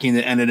carjacking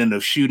that ended in a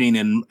shooting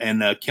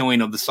and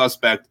killing of the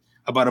suspect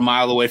about a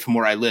mile away from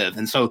where I live.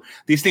 And so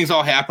these things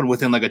all happen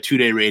within like a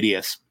 2-day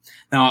radius.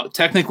 Now,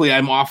 technically,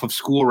 I'm off of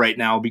school right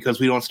now because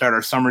we don't start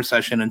our summer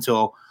session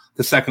until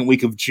the second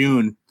week of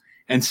June.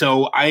 And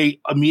so I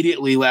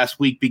immediately last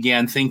week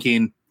began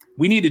thinking,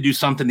 we need to do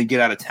something to get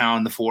out of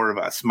town, the four of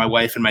us, my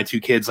wife and my two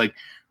kids. Like,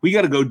 we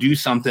got to go do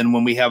something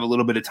when we have a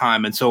little bit of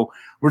time. And so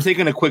we're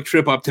taking a quick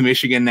trip up to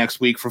Michigan next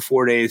week for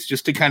 4 days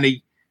just to kind of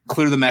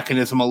clear the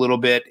mechanism a little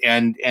bit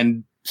and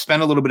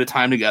spend a little bit of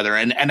time together.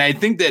 And I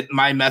think that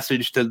my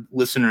message to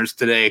listeners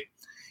today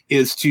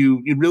is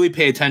to really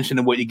pay attention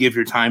to what you give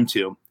your time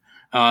to.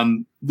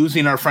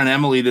 Losing our friend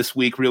Emily this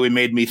week really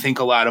made me think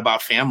a lot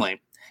about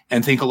family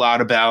and think a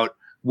lot about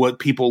what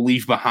people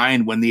leave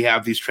behind when they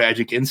have these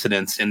tragic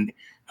incidents. And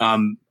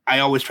I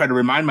always try to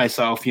remind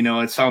myself,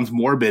 it sounds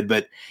morbid,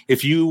 but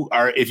if you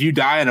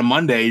die on a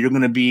Monday, you're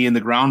going to be in the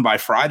ground by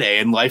Friday,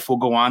 and life will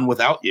go on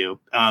without you.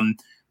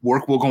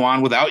 Work will go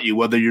on without you,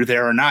 whether you're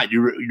there or not.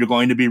 You're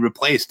going to be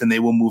replaced, and they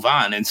will move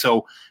on. And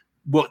so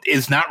what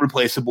is not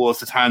replaceable is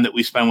the time that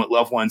we spend with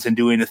loved ones and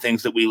doing the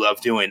things that we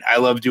love doing. I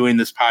love doing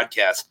this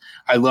podcast.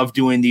 I love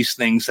doing these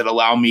things that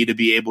allow me to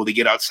be able to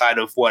get outside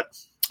of what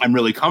I'm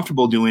really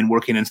comfortable doing,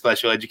 working in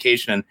special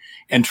education,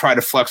 and try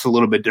to flex a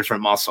little bit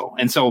different muscle.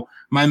 And so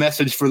my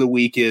message for the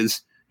week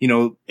is,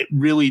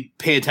 really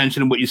pay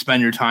attention to what you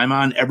spend your time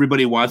on.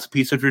 Everybody wants a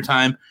piece of your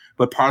time,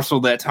 but parcel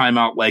that time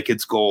out like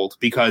it's gold,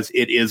 because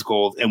it is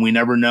gold, and we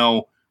never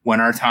know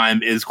when our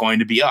time is going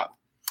to be up.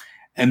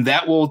 And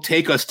that will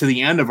take us to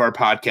the end of our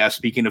podcast.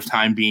 Speaking of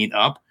time being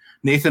up,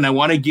 Nathan, I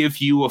want to give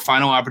you a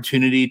final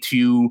opportunity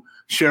to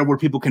share where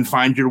people can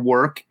find your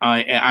work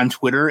on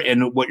Twitter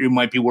and what you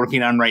might be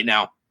working on right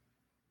now.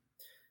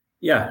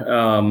 Yeah.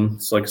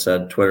 So like I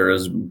said, Twitter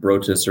is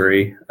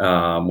Brotisserie,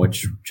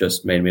 which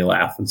just made me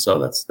laugh. And so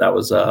that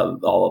was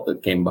all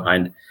that came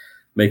behind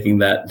making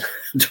that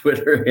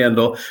Twitter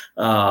handle.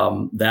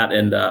 That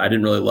and I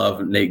didn't really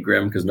love Nate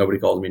Grimm because nobody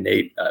called me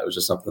Nate. It was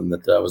just something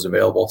that was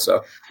available.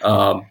 So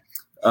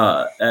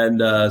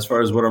as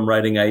far as what I'm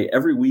writing,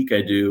 every week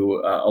I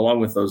do along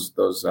with those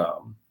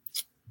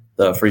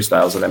the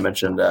freestyles that I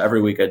mentioned.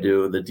 Every week I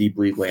do the deep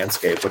league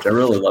landscape, which I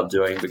really love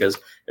doing because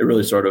it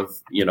really sort of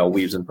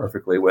weaves in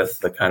perfectly with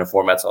the kind of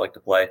formats I like to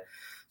play.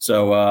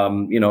 So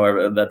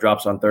that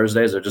drops on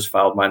Thursdays. I just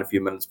filed mine a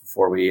few minutes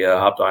before we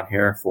hopped on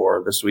here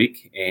for this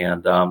week,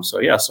 and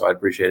so I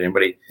appreciate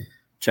anybody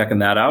checking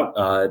that out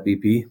at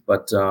BP.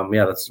 But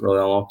that's really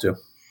all I'm up to.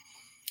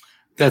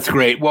 That's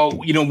great. Well,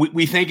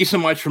 we thank you so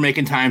much for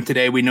making time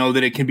today. We know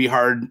that it can be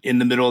hard in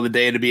the middle of the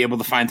day to be able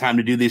to find time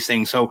to do these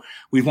things. So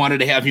we've wanted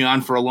to have you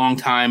on for a long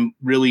time.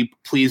 Really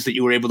pleased that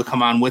you were able to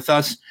come on with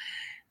us.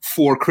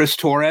 For Chris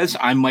Torres,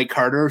 I'm Mike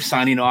Carter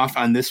signing off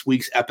on this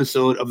week's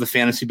episode of the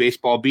Fantasy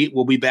Baseball Beat.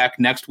 We'll be back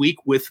next week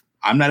with,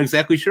 I'm not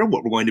exactly sure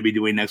what we're going to be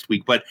doing next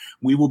week, but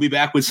we will be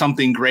back with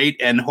something great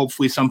and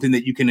hopefully something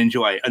that you can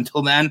enjoy.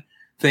 Until then,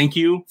 thank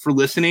you for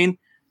listening.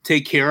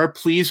 Take care.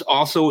 Please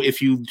also,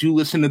 if you do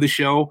listen to the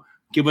show,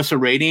 give us a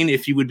rating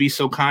if you would be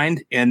so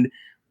kind, and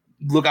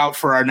look out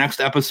for our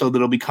next episode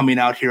that'll be coming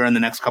out here in the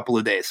next couple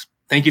of days.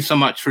 Thank you so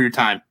much for your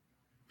time.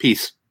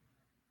 Peace.